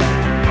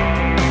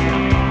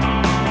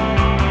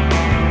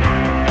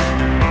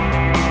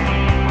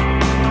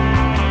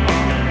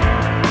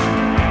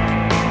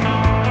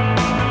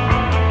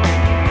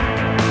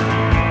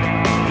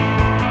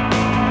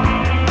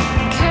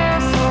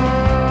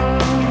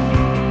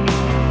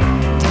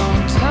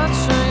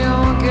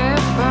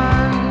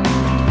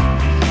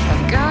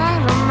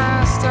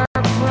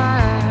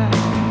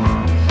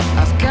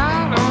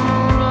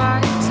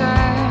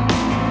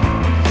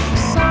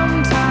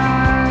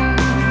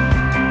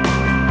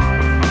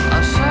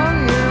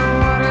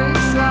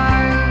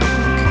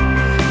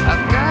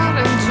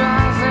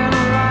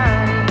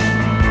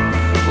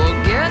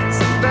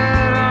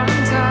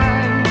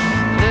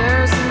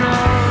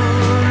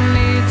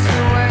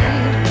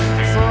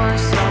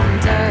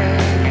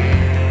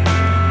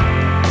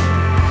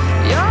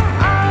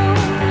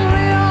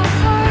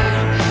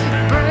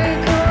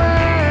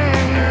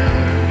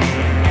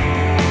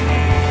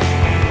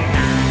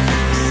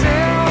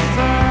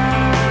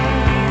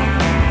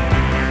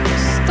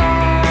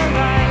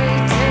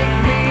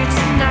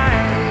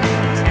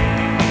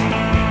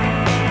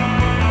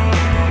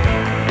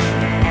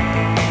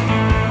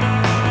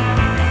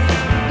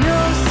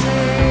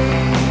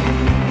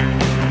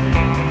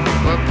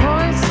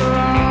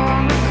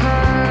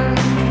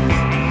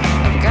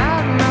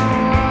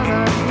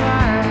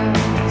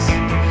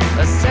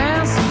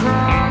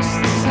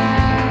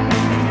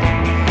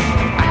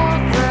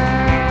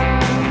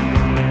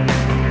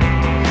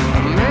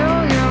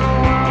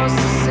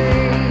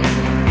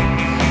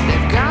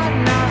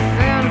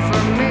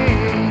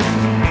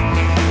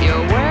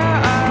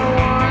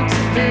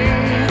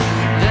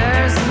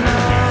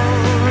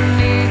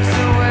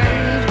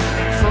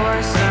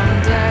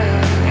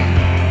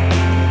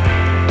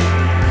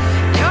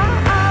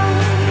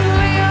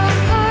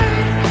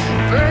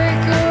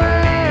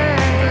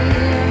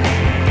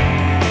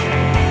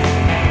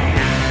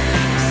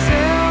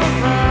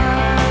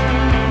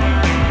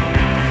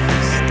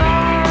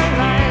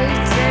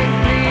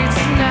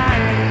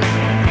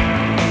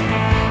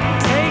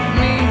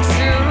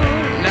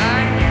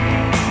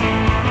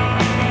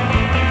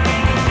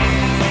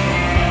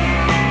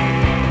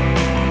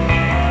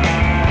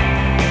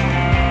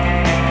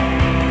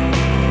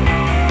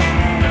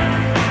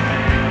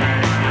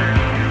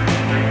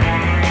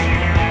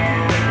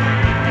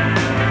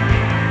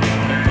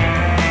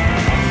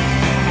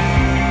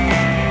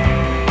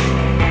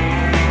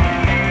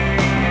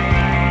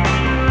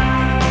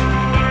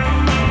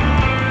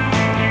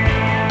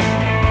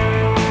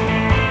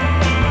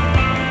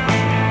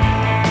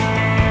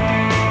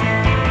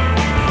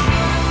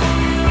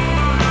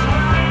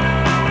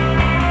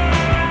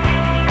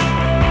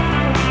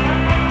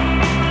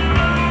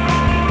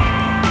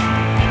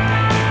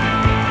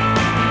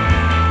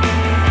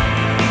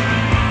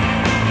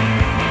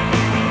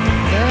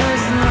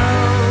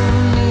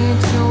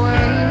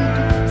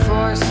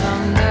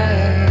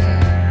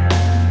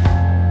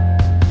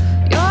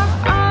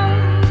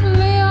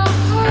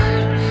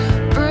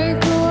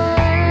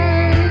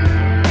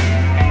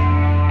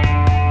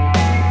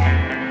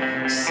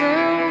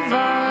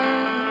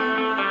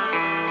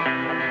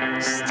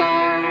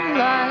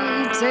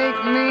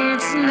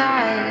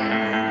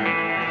 night.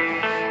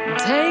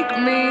 Take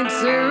me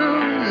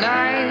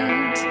tonight.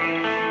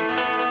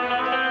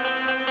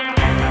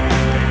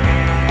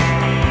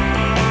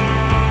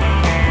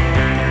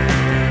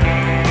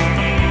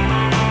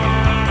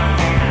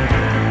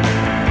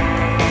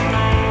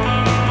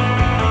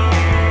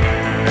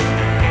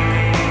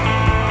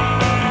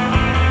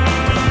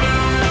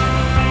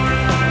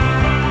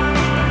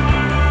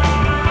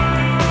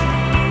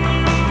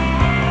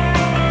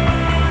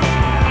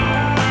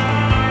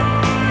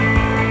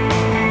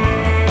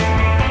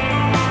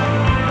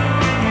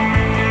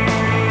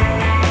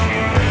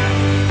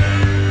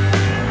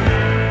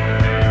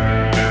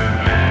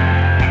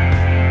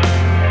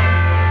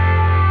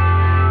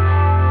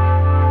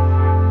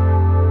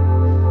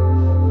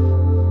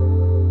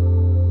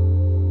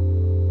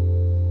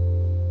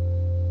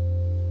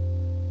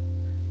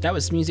 That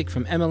was music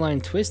from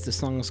Emmeline Twist. The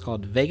song was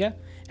called Vega.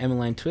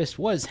 Emmeline Twist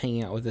was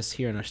hanging out with us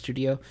here in our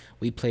studio.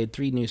 We played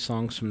 3 new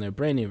songs from their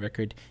brand new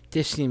record,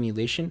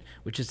 Dissimulation,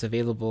 which is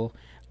available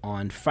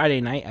on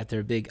Friday night at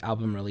their big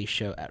album release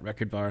show at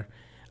Record Bar.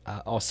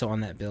 Also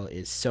on that bill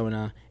is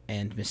Sona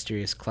and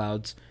Mysterious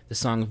Clouds. The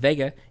song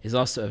Vega is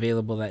also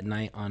available that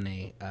night on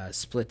a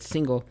split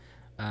single.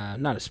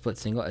 Not a split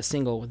single, a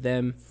single with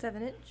them.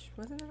 7-inch,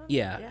 wasn't it?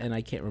 Yeah, and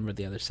I can't remember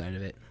the other side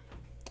of it,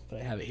 but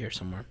I have it here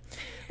somewhere.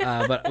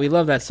 But we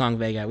love that song,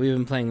 Vega. We've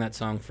been playing that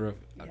song for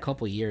a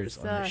couple years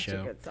on the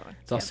show. A good song.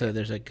 It's also,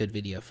 there's a good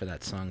video for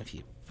that song if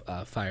you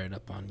fire it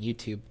up on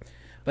YouTube.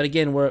 But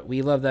again,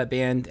 we love that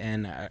band,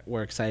 and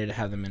we're excited to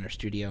have them in our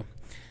studio.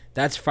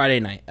 That's Friday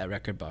night at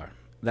Record Bar.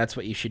 That's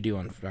what you should do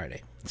on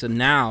Friday. So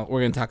now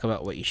we're going to talk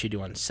about what you should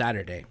do on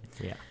Saturday.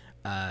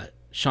 Yeah.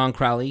 Sean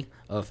Crowley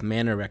of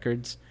Manor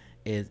Records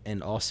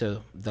and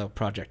also the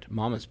project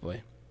Mama's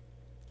Boy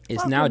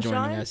is now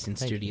joining us in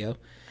studio.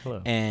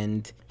 Hello.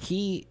 And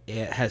he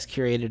has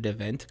curated an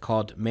event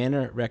called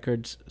Manor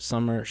Records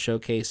Summer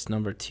Showcase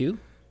Number 2.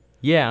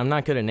 Yeah, I'm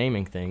not good at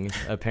naming things,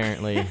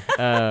 apparently.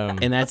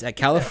 And that's at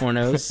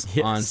Californo's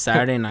Yes. on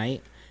Saturday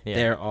night. Yeah.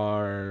 There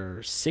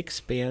are 6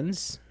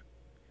 bands.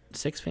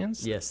 6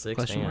 bands? Yes, 6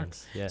 Question mark?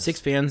 bands. Yes. 6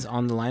 bands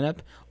on the lineup,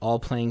 all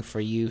playing for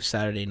you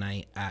Saturday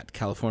night at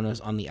Californo's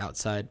on the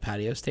outside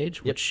patio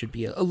stage, which should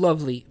be a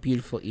lovely,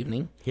 beautiful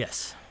evening.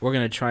 Yes. We're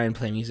going to try and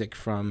play music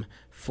from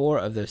 4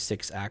 of those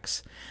 6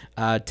 acts.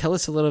 Tell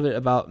us a little bit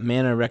about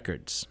Manor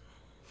Records.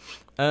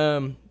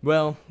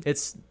 Well,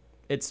 it's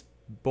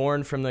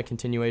born from the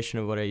continuation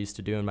of what I used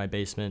to do in my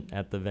basement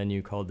at the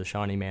venue called the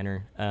Shawnee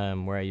Manor,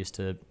 where I used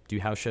to do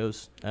house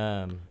shows.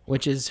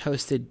 Which has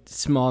hosted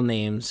small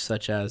names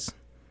such as...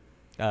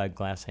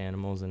 Glass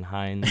Animals and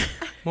Heinz.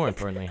 More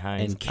importantly,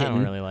 Heinz. And Kitten. I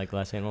don't really like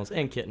Glass Animals.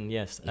 And Kitten,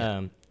 yes.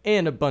 Yeah.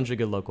 And a bunch of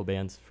good local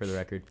bands, for the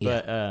record.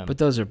 Yeah, but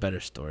those are better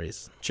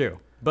stories. True.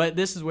 But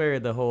this is where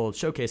the whole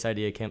showcase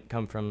idea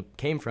came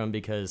from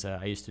because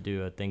I used to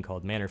do a thing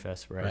called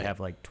Manorfest, where I'd have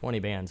like 20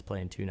 bands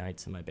playing 2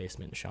 nights in my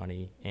basement in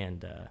Shawnee.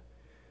 And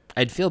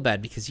I'd feel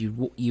bad because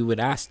you would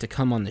ask to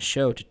come on the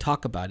show to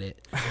talk about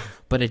it,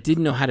 but I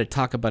didn't know how to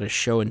talk about a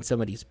show in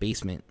somebody's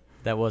basement.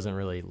 That wasn't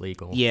really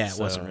legal. Yeah, it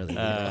wasn't really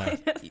legal.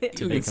 You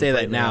can say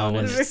that now.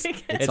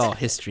 It's all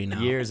history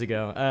now. Years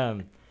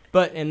ago.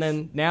 But and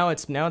then now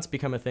it's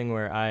become a thing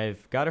where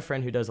I've got a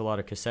friend who does a lot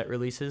of cassette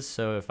releases.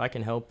 So if I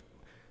can help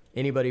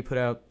anybody put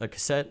out a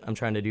cassette, I'm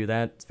trying to do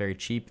that. It's very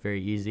cheap,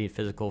 very easy,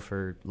 physical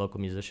for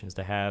local musicians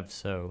to have.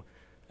 So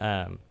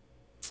I'm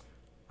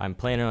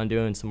planning on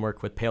doing some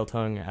work with Pale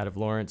Tongue out of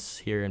Lawrence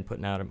here and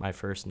putting out my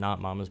first Not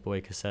Mama's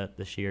Boy cassette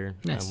this year,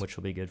 nice. Which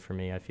will be good for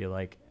me, I feel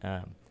like.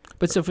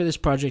 But so for this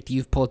project,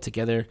 you've pulled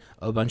together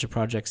a bunch of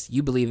projects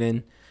you believe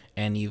in,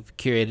 and you've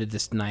curated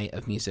this night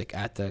of music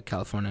at the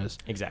Californo's.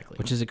 Exactly.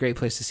 Which is a great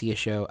place to see a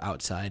show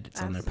outside.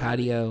 It's on their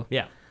patio.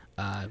 Yeah.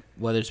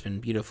 Weather's been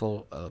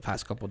beautiful the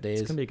past couple of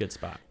days. It's going to be a good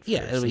spot.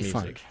 Yeah, it'll be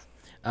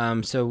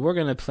fun. So we're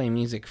going to play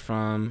music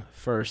from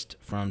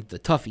the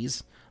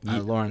Toughies,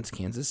 Lawrence,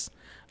 Kansas.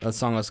 The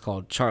song is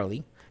called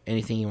Charlie.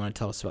 Anything you want to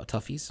tell us about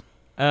Toughies?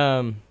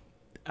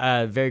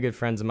 Very good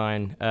friends of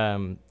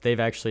mine. They've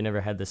actually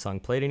never had this song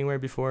played anywhere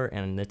before,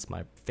 and it's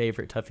my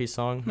favorite Toughies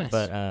song. Nice.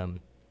 But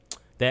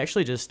they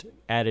actually just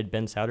added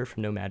Ben Souter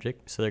from No Magic,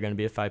 so they're going to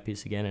be a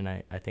 5-piece again, and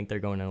I think they're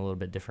going in a little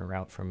bit different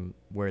route from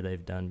where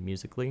they've done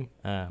musically.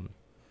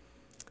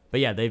 But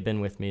yeah, they've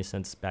been with me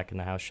since back in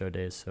the house show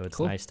days, so it's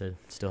nice to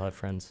still have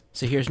friends.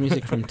 So here's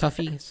music from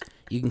Toughies.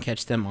 You can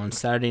catch them on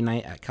Saturday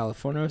night at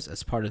Californo's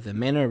as part of the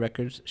Manor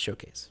Records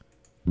Showcase.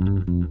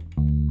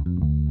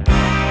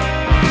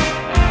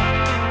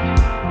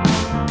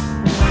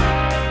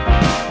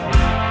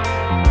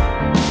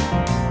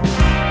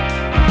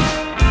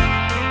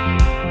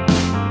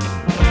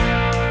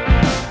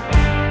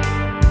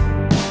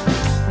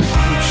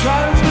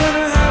 Charlie's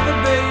gonna have a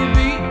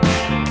baby.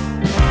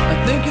 I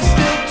think it's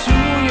still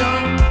too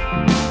young.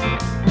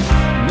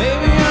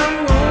 Maybe I'm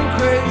going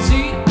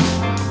crazy.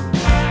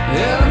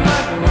 Yeah, I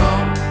might be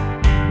wrong.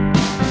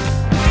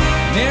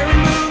 Mary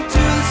moved to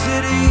the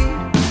city.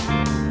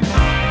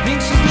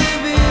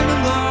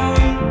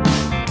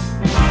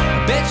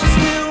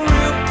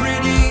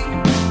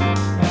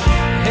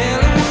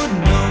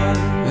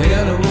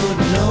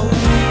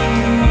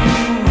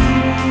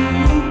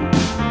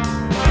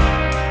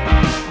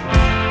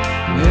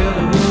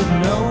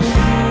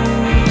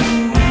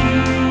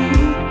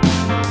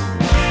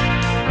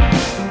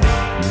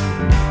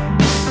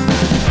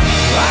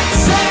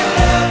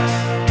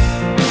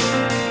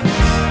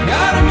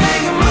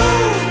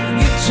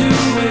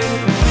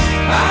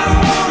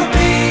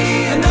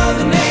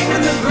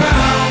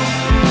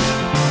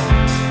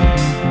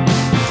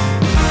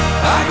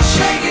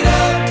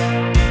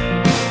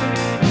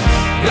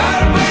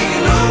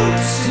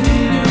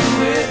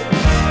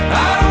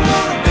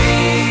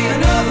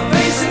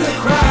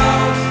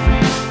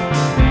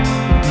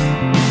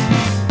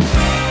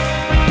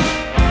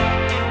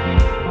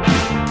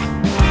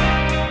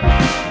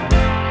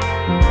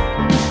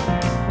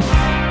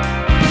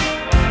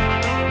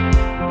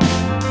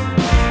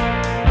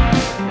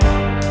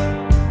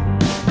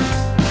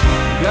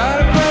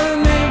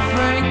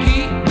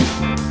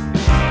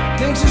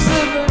 his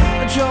liver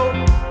a joke.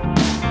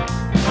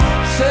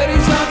 Said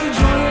he's out to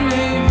join the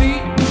Navy.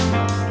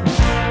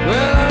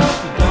 Well, I hope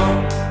you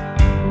don't.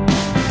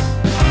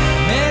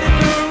 Met a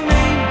girl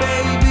named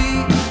Baby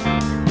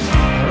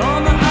out on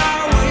the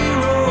highway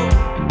road.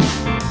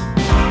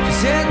 She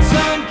said,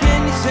 son, can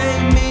you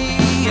save me?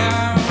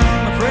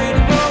 I'm afraid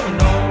of growing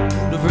old,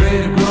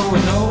 afraid of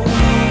growing old.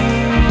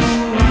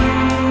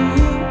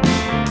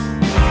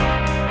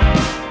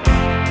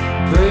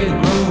 Afraid of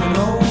growing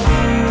old.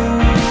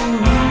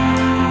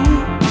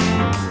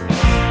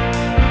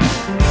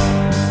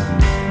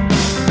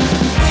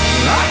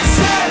 Like a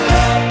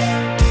satellite,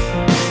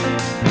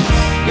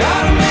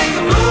 gotta make a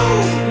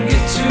move to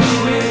get to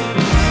it.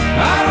 I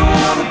don't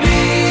wanna be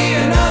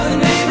another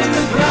name in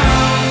the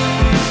ground.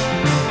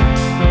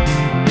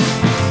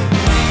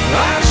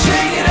 Gotta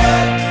shake it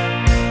up,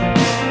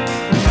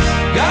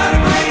 gotta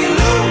break it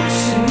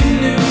loose, and you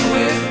knew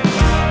it.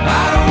 I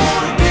don't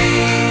wanna be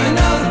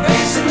another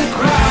face in the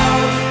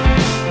crowd.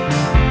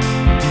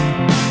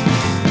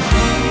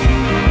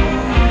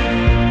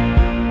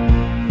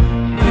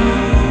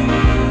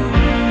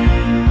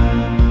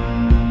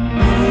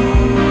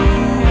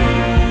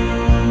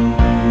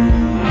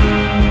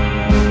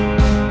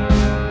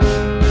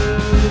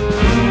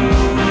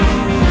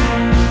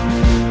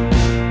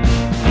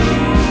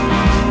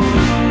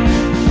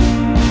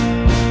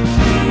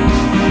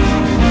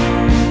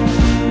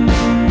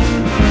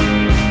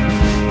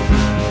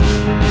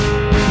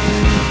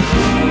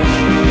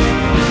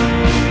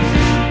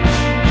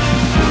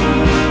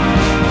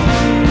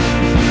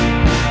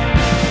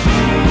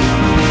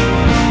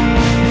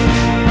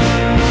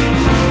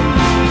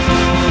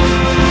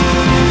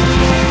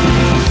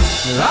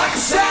 Like a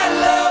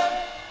satellite,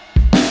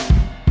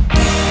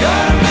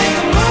 gotta make a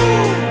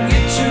move,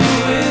 get to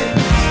it.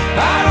 I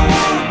don't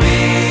wanna be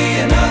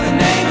another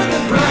name in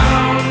the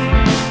ground.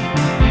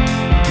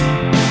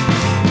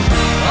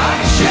 I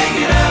can shake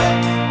it up,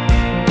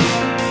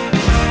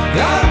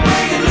 gotta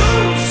break it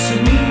loose,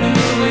 and you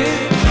knew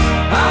it.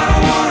 I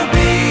don't wanna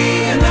be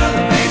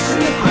another face in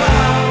the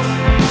crowd.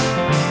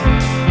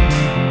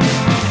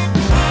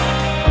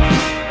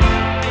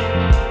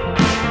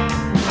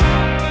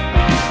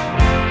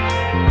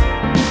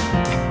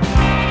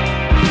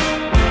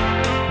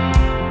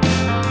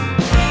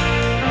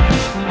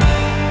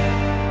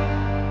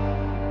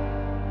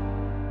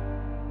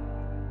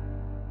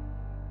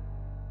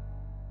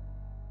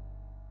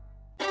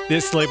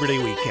 This Labor Day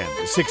weekend,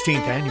 the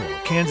 16th annual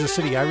Kansas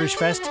City Irish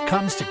Fest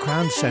comes to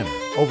Crown Center.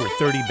 Over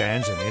 30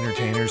 bands and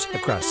entertainers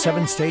across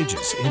 7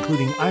 stages,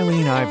 including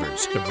Eileen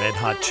Ivers, the Red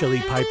Hot Chili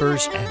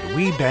Pipers, and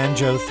We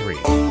Banjo 3.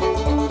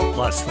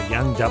 Plus the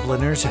Young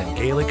Dubliners and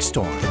Gaelic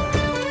Storm.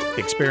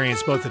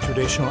 Experience both the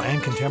traditional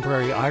and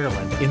contemporary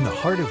Ireland in the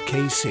heart of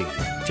KC.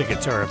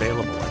 Tickets are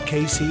available at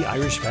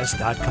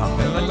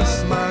kcirishfest.com.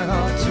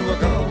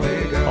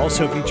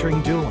 Also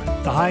featuring Doolin,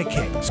 the High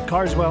Kings,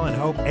 Carswell and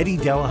Hope, Eddie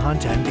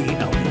Delahunt, and the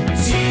Elders.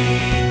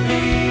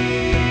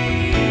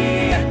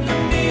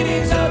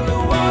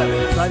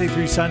 Friday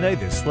through Sunday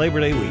this Labor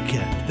Day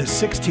weekend, the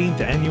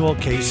 16th annual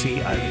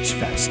KC Irish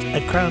Fest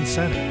at Crown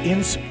Center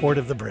in support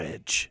of the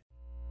Bridge.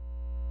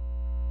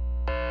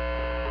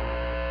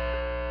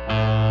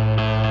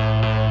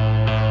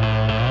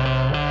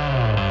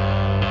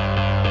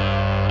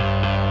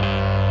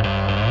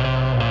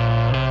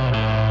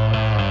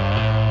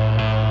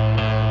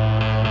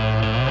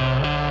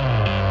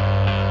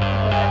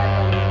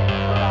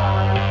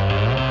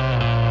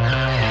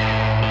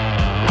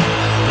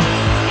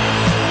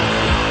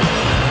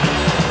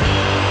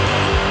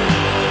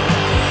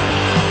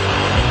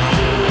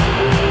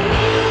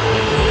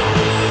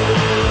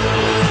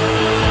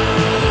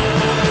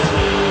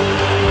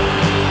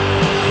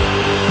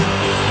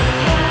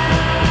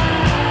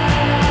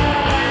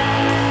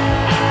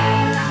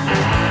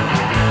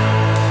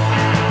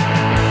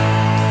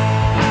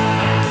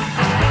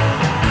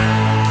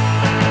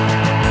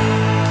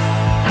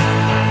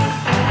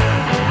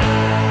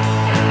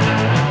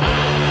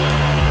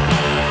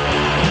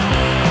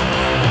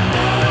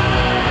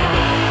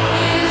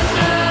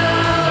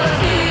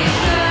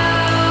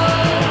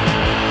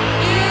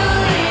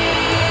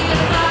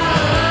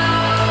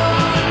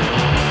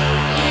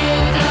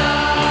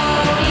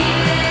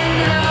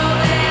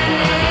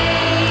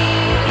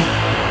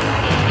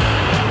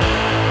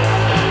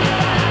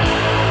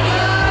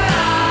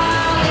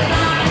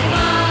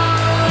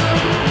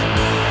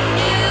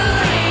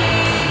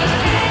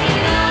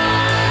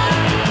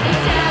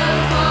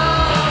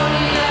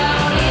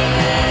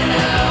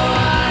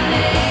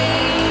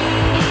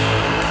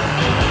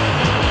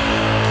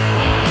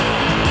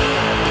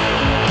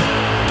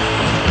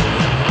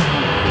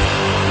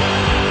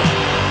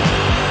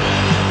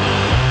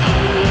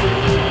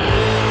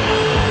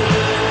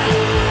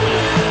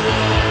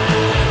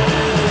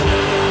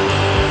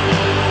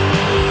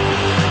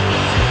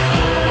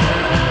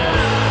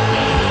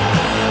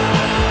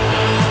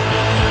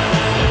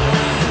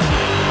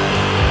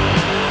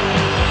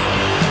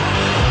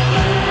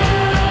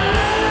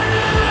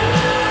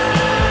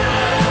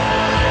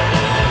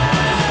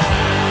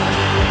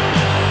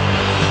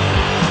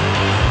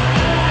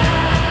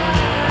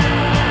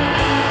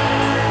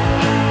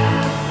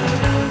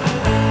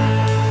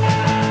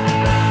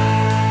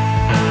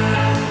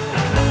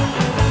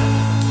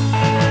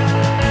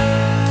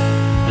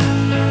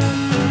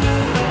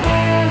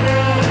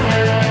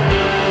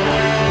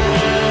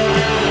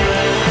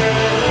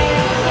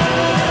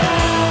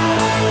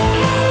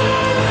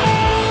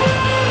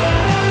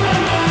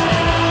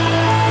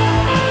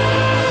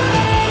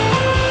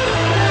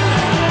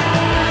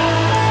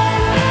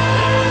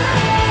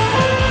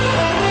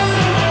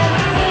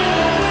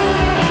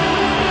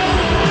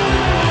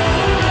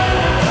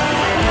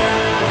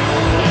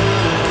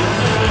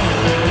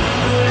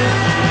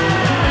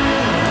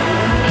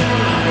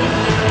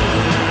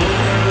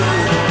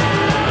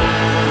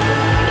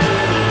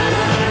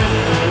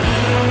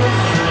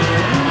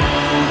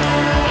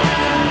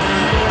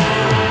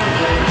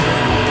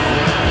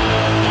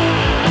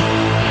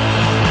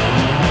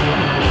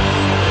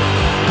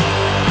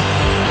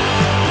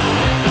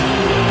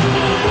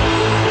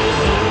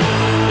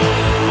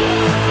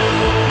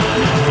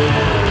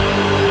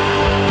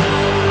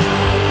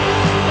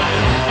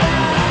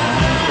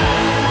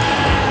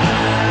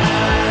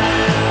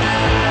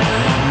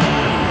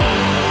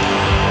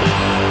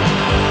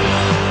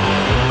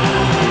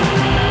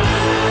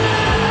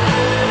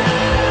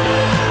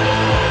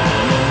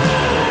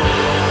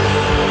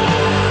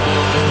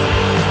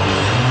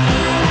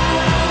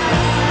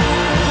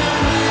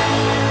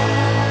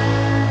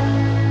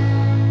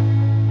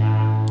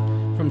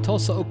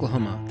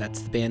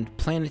 the band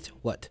Planet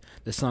What.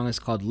 The song is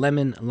called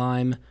Lemon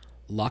Lime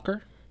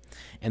Locker,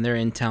 and they're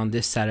in town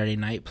this Saturday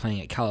night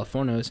playing at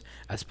Californo's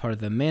as part of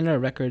the Mana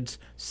Records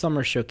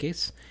Summer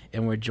Showcase,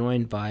 and we're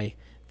joined by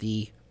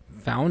the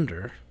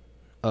founder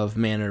of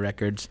Mana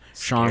Records,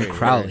 Sean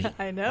Crowley.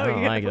 I know. I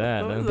don't like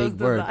that. What was Big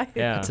those word. designs?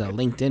 Yeah. It's a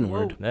LinkedIn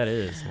word. That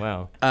is.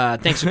 Wow.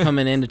 Thanks for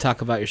coming in to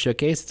talk about your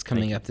showcase. It's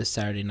coming up this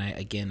Saturday night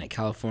again at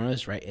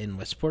California's right in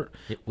Westport.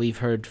 Yep. We've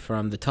heard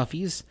from the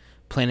Toughies,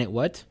 Planet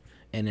What,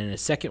 and in a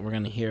second we're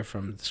going to hear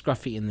from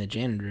Scruffy and the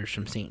Janitors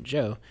from St.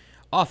 Joe.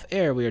 Off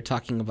air, we were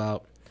talking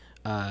about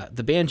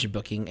the band you're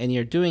booking, and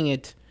you're doing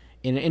it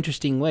in an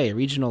interesting way, a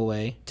regional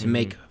way, to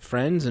make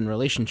friends and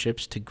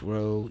relationships to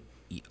grow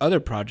other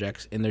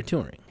projects in their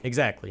touring.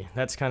 Exactly.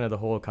 That's kind of the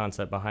whole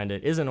concept behind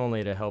it. Isn't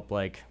only to help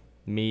like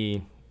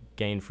me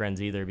gain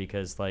friends either,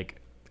 because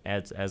like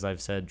as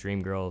I've said,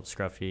 Dreamgirl,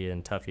 Scruffy,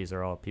 and Toughies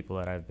are all people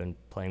that I've been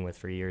playing with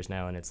for years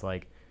now, and it's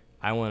like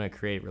I want to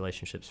create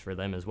relationships for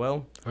them as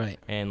well. Right.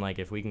 And like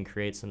if we can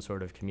create some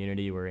sort of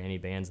community where any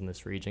bands in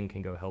this region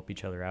can go help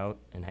each other out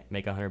and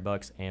make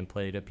 $100 and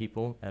play to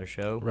people at a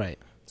show, Right.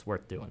 it's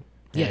worth doing.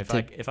 Yeah,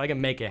 And if I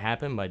can make it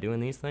happen by doing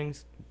these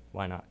things,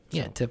 why not?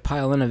 Yeah, So, to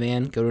pile in a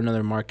van, go to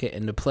another market,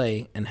 and to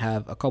play and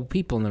have a couple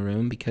people in the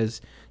room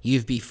because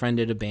you've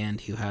befriended a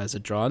band who has a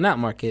draw in that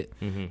market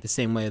the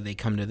same way they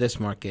come to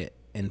this market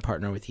and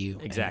partner with you.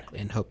 Exactly.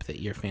 And hope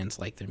that your fans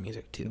like their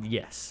music too.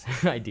 yes,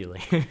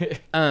 ideally.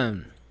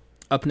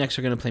 Up next,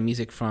 we're going to play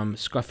music from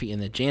Scruffy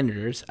and the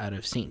Janitors out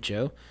of St.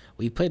 Joe.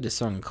 We played this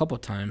song a couple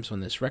times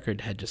when this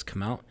record had just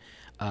come out.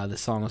 The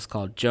song was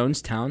called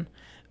Jonestown.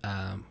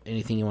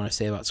 Anything you want to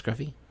say about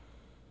Scruffy?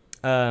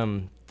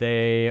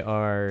 They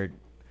are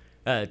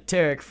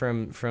Tarek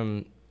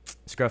from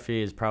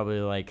Scruffy is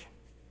probably like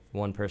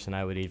one person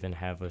I would even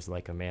have as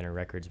like a Manor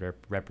Records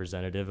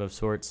representative of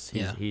sorts.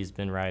 He's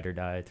been ride or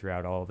die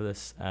throughout all of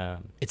this.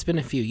 It's been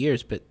a few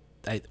years, but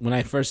when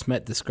I first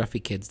met the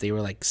Scruffy kids, they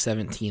were like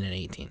 17 and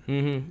 18.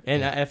 Mm-hmm.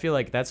 And I feel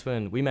like that's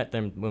when we met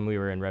them, when we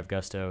were in Rev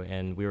Gusto,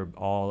 and we were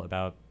all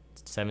about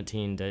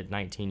 17 to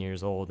 19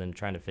 years old and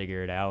trying to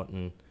figure it out,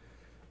 and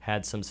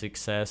had some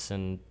success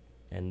and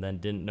then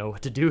didn't know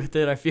what to do with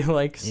it, I feel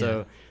like.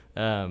 So,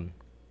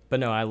 but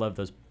no, I love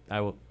those.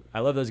 I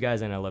love those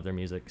guys, and I love their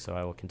music, so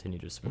I will continue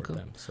to support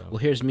them. So, well,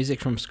 here's music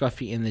from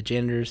Scruffy and the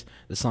Janitors.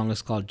 The song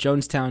is called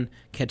Jonestown.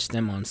 Catch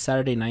them on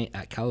Saturday night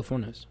at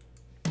Californo's.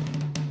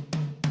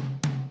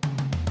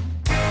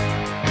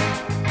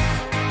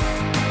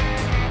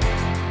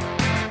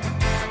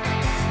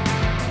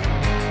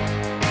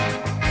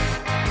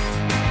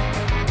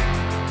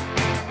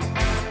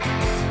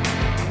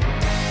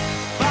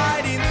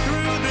 Fighting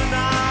through the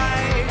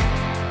night,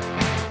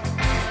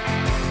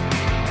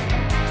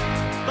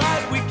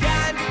 but we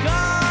can't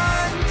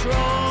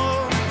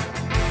control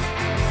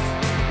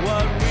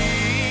what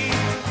we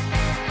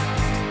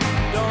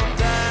don't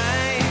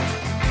think.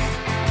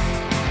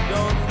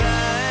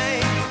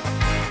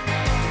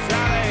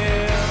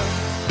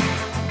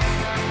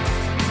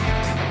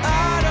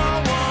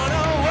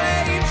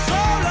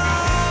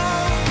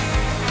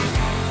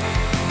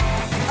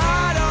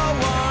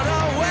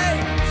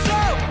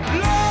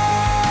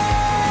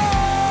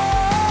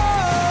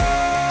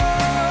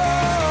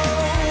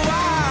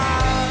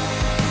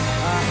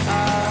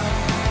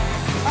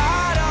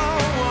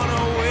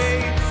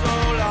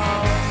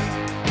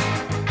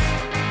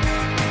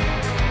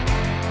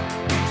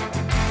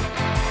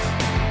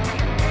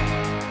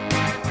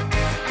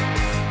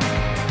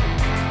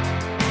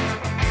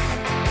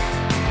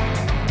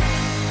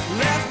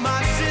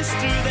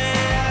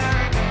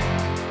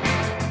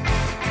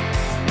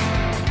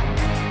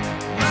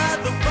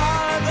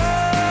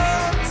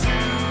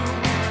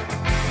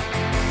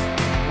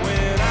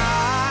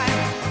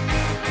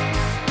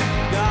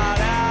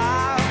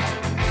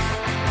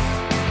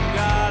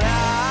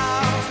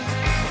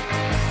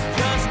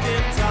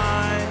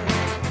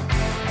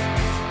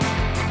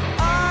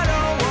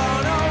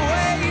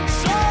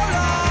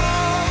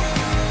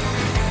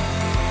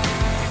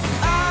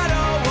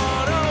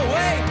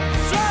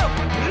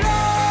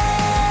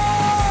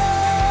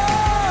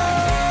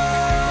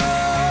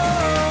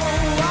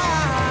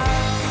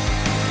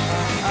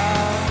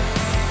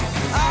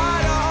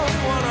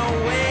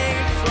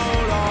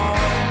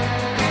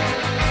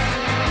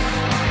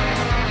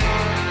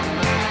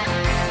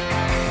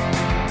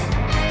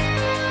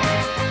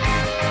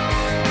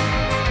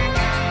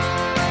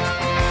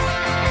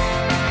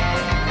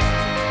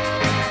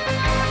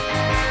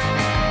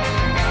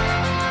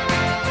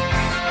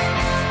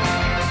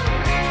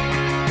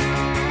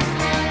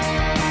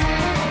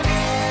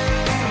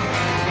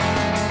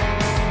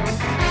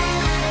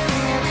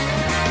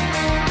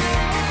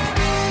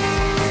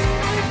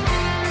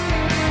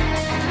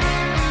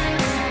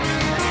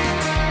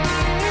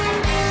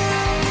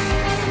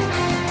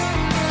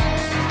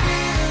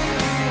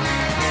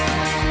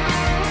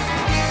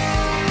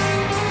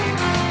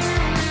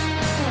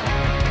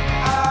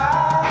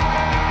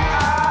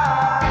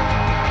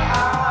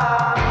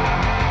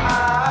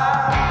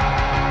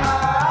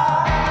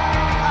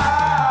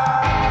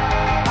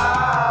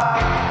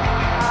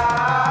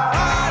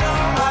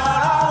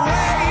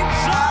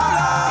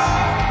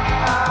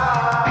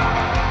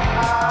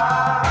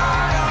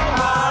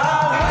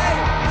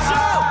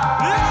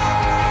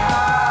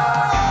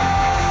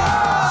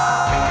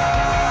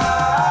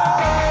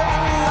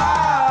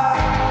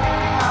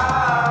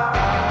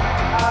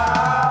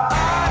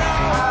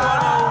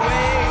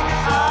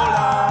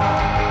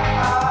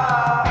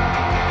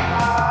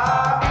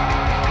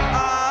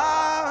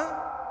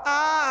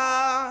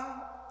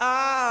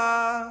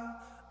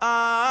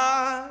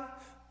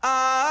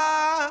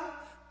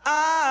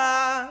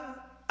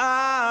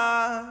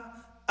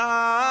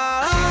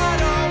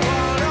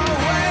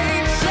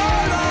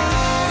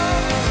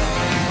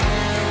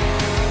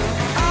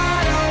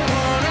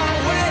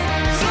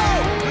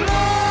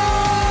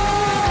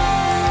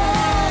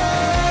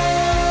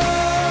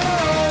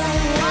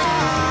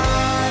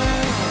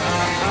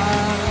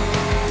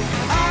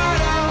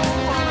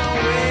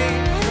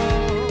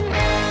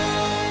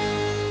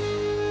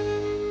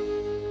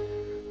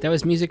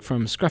 was music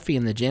from Scruffy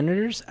and the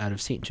Janitors out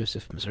of St.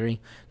 Joseph,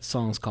 Missouri. The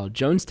song is called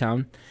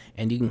Jonestown,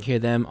 and you can hear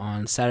them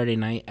on Saturday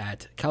night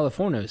at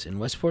Californo's in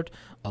Westport,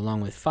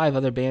 along with 5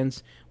 other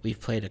bands. We've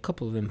played a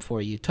couple of them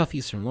for you.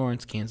 Toughies from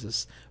Lawrence,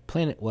 Kansas,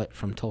 Planet What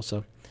from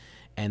Tulsa,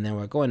 and then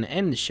we're going to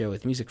end the show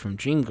with music from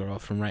Dream Girl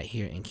from right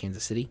here in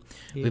Kansas City.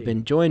 Yeah. We've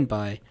been joined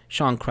by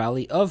Sean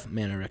Crowley of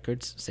Manor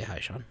Records. Say hi,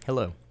 Sean.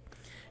 Hello.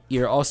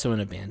 You're also in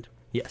a band.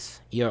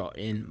 Yes. You're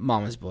in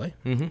Mama's Boy.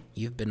 Mm-hmm.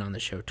 You've been on the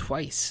show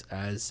twice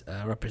as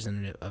a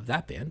representative of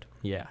that band.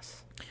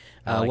 Yes.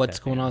 I like what's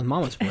that going band. on with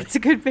Mama's Boy? It's a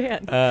good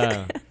band.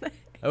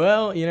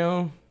 Well,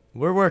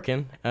 we're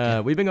working.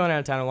 We've been going out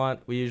of town a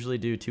lot. We usually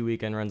do 2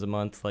 weekend runs a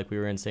month. Like we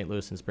were in St.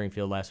 Louis and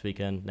Springfield last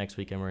weekend. Next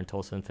weekend we're in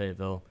Tulsa and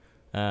Fayetteville.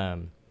 But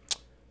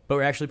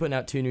we're actually putting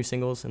out 2 new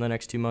singles in the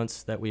next 2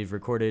 months that we've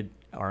recorded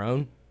our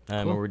own.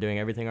 Cool. Where we're doing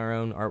everything our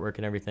own, artwork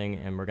and everything.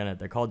 And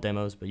they're called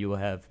demos, but you will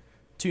have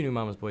 2 new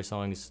Mama's Boy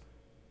songs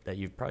that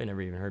you've probably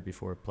never even heard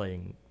before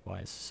playing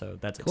wise. So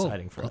that's Cool.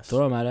 exciting for us.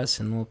 Throw them at us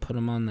and we'll put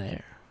them on the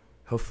air.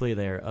 Hopefully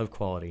they're of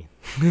quality.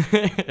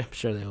 I'm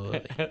sure they will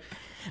be.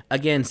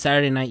 Again,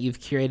 Saturday night, you've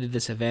curated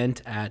this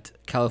event at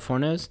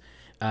Californo's.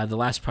 The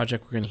last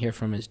project we're going to hear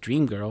from is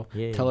Dream Girl.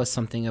 Yeah. Tell us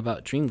something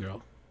about Dream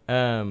Girl.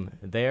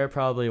 They are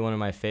probably one of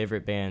my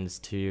favorite bands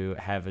to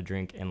have a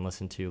drink and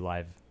listen to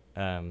live.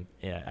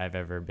 I've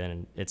ever been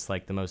in. It's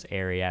like the most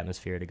airy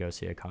atmosphere to go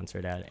see a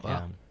concert at.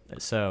 Wow.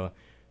 So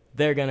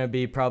they're going to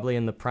be probably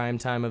in the prime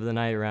time of the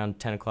night around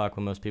 10 o'clock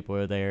when most people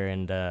are there,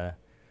 and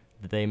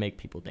they make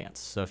people dance.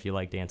 So if you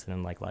like dancing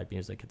and like live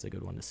music, it's a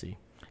good one to see.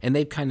 And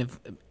they've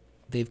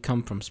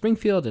come from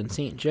Springfield and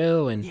St.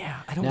 Joe, and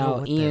I don't know now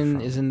what they're Ian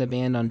from. is in the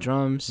band on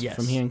drums Yes.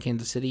 from here in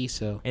Kansas City.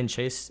 So And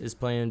Chase is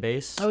playing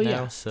bass Oh, now.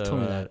 yeah. So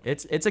Told me that.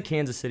 it's a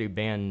Kansas City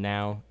band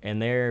now,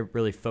 and they're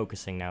really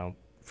focusing now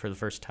for the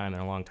first time in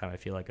a long time, I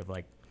feel like, of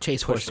like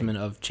Chase pushing. Horseman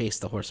of Chase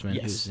the Horseman,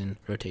 Yes. who's in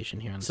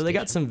rotation here on the So they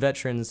got station. some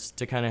veterans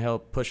to kind of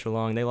help push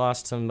along. They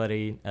lost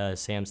somebody,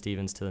 Sam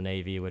Stevens, to the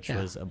Navy, which Yeah,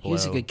 was a blow. he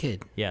was a good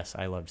kid. Yes,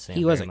 I loved Sam.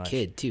 He was a very much.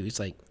 kid, too. He's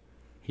like,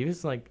 He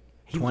was like,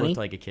 he 20? looked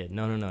like a kid.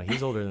 No.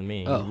 He's older than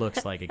me. Oh. He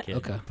looks like a kid.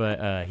 Okay.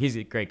 But he's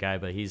a great guy,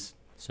 but he's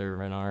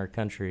serving our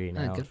country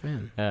now. good for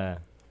him.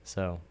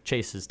 So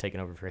Chase is taking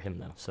over for him,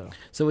 though.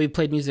 So we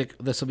played music.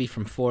 This will be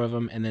from 4 of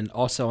them, and then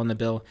also on the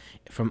bill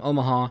from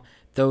Omaha,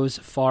 Those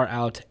Far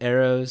Out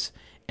Arrows,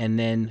 and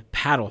then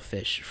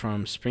Paddlefish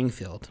from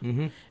Springfield.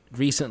 Mm-hmm.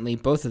 Recently,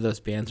 both of those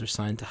bands were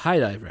signed to High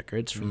Dive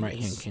Records from right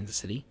here in Kansas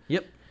City.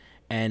 Yep.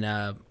 And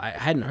I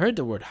hadn't heard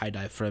the word High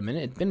Dive for a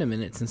minute. It'd been a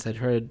minute since I'd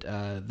heard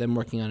them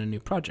working on a new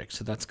project,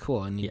 so that's cool.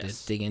 I need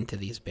Yes. to dig into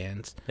these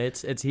bands.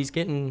 He's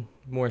getting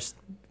more.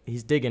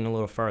 He's digging a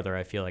little farther.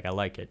 I feel like I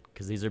like it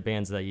because these are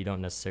bands that you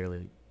don't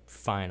necessarily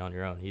find on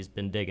your own. He's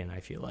been digging. I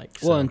feel like.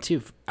 Well, So- and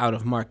two, out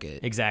of market.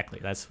 Exactly.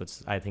 That's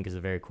what's I think is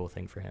a very cool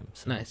thing for him.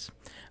 So. Nice.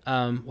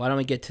 Why don't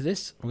we get to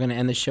this? We're going to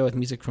end the show with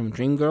music from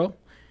Dream Girl.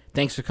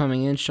 Thanks for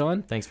coming in,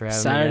 Sean. Thanks for having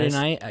me, Saturday guys.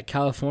 night at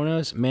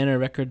Californo's Manor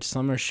Records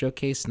Summer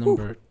Showcase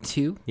number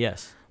 2.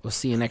 Yes. We'll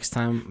see you next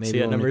time. Maybe See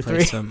you at when we number play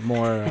 3. some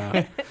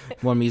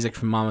more music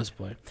from Mama's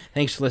Boy.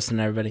 Thanks for listening,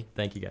 everybody.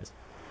 Thank you, guys.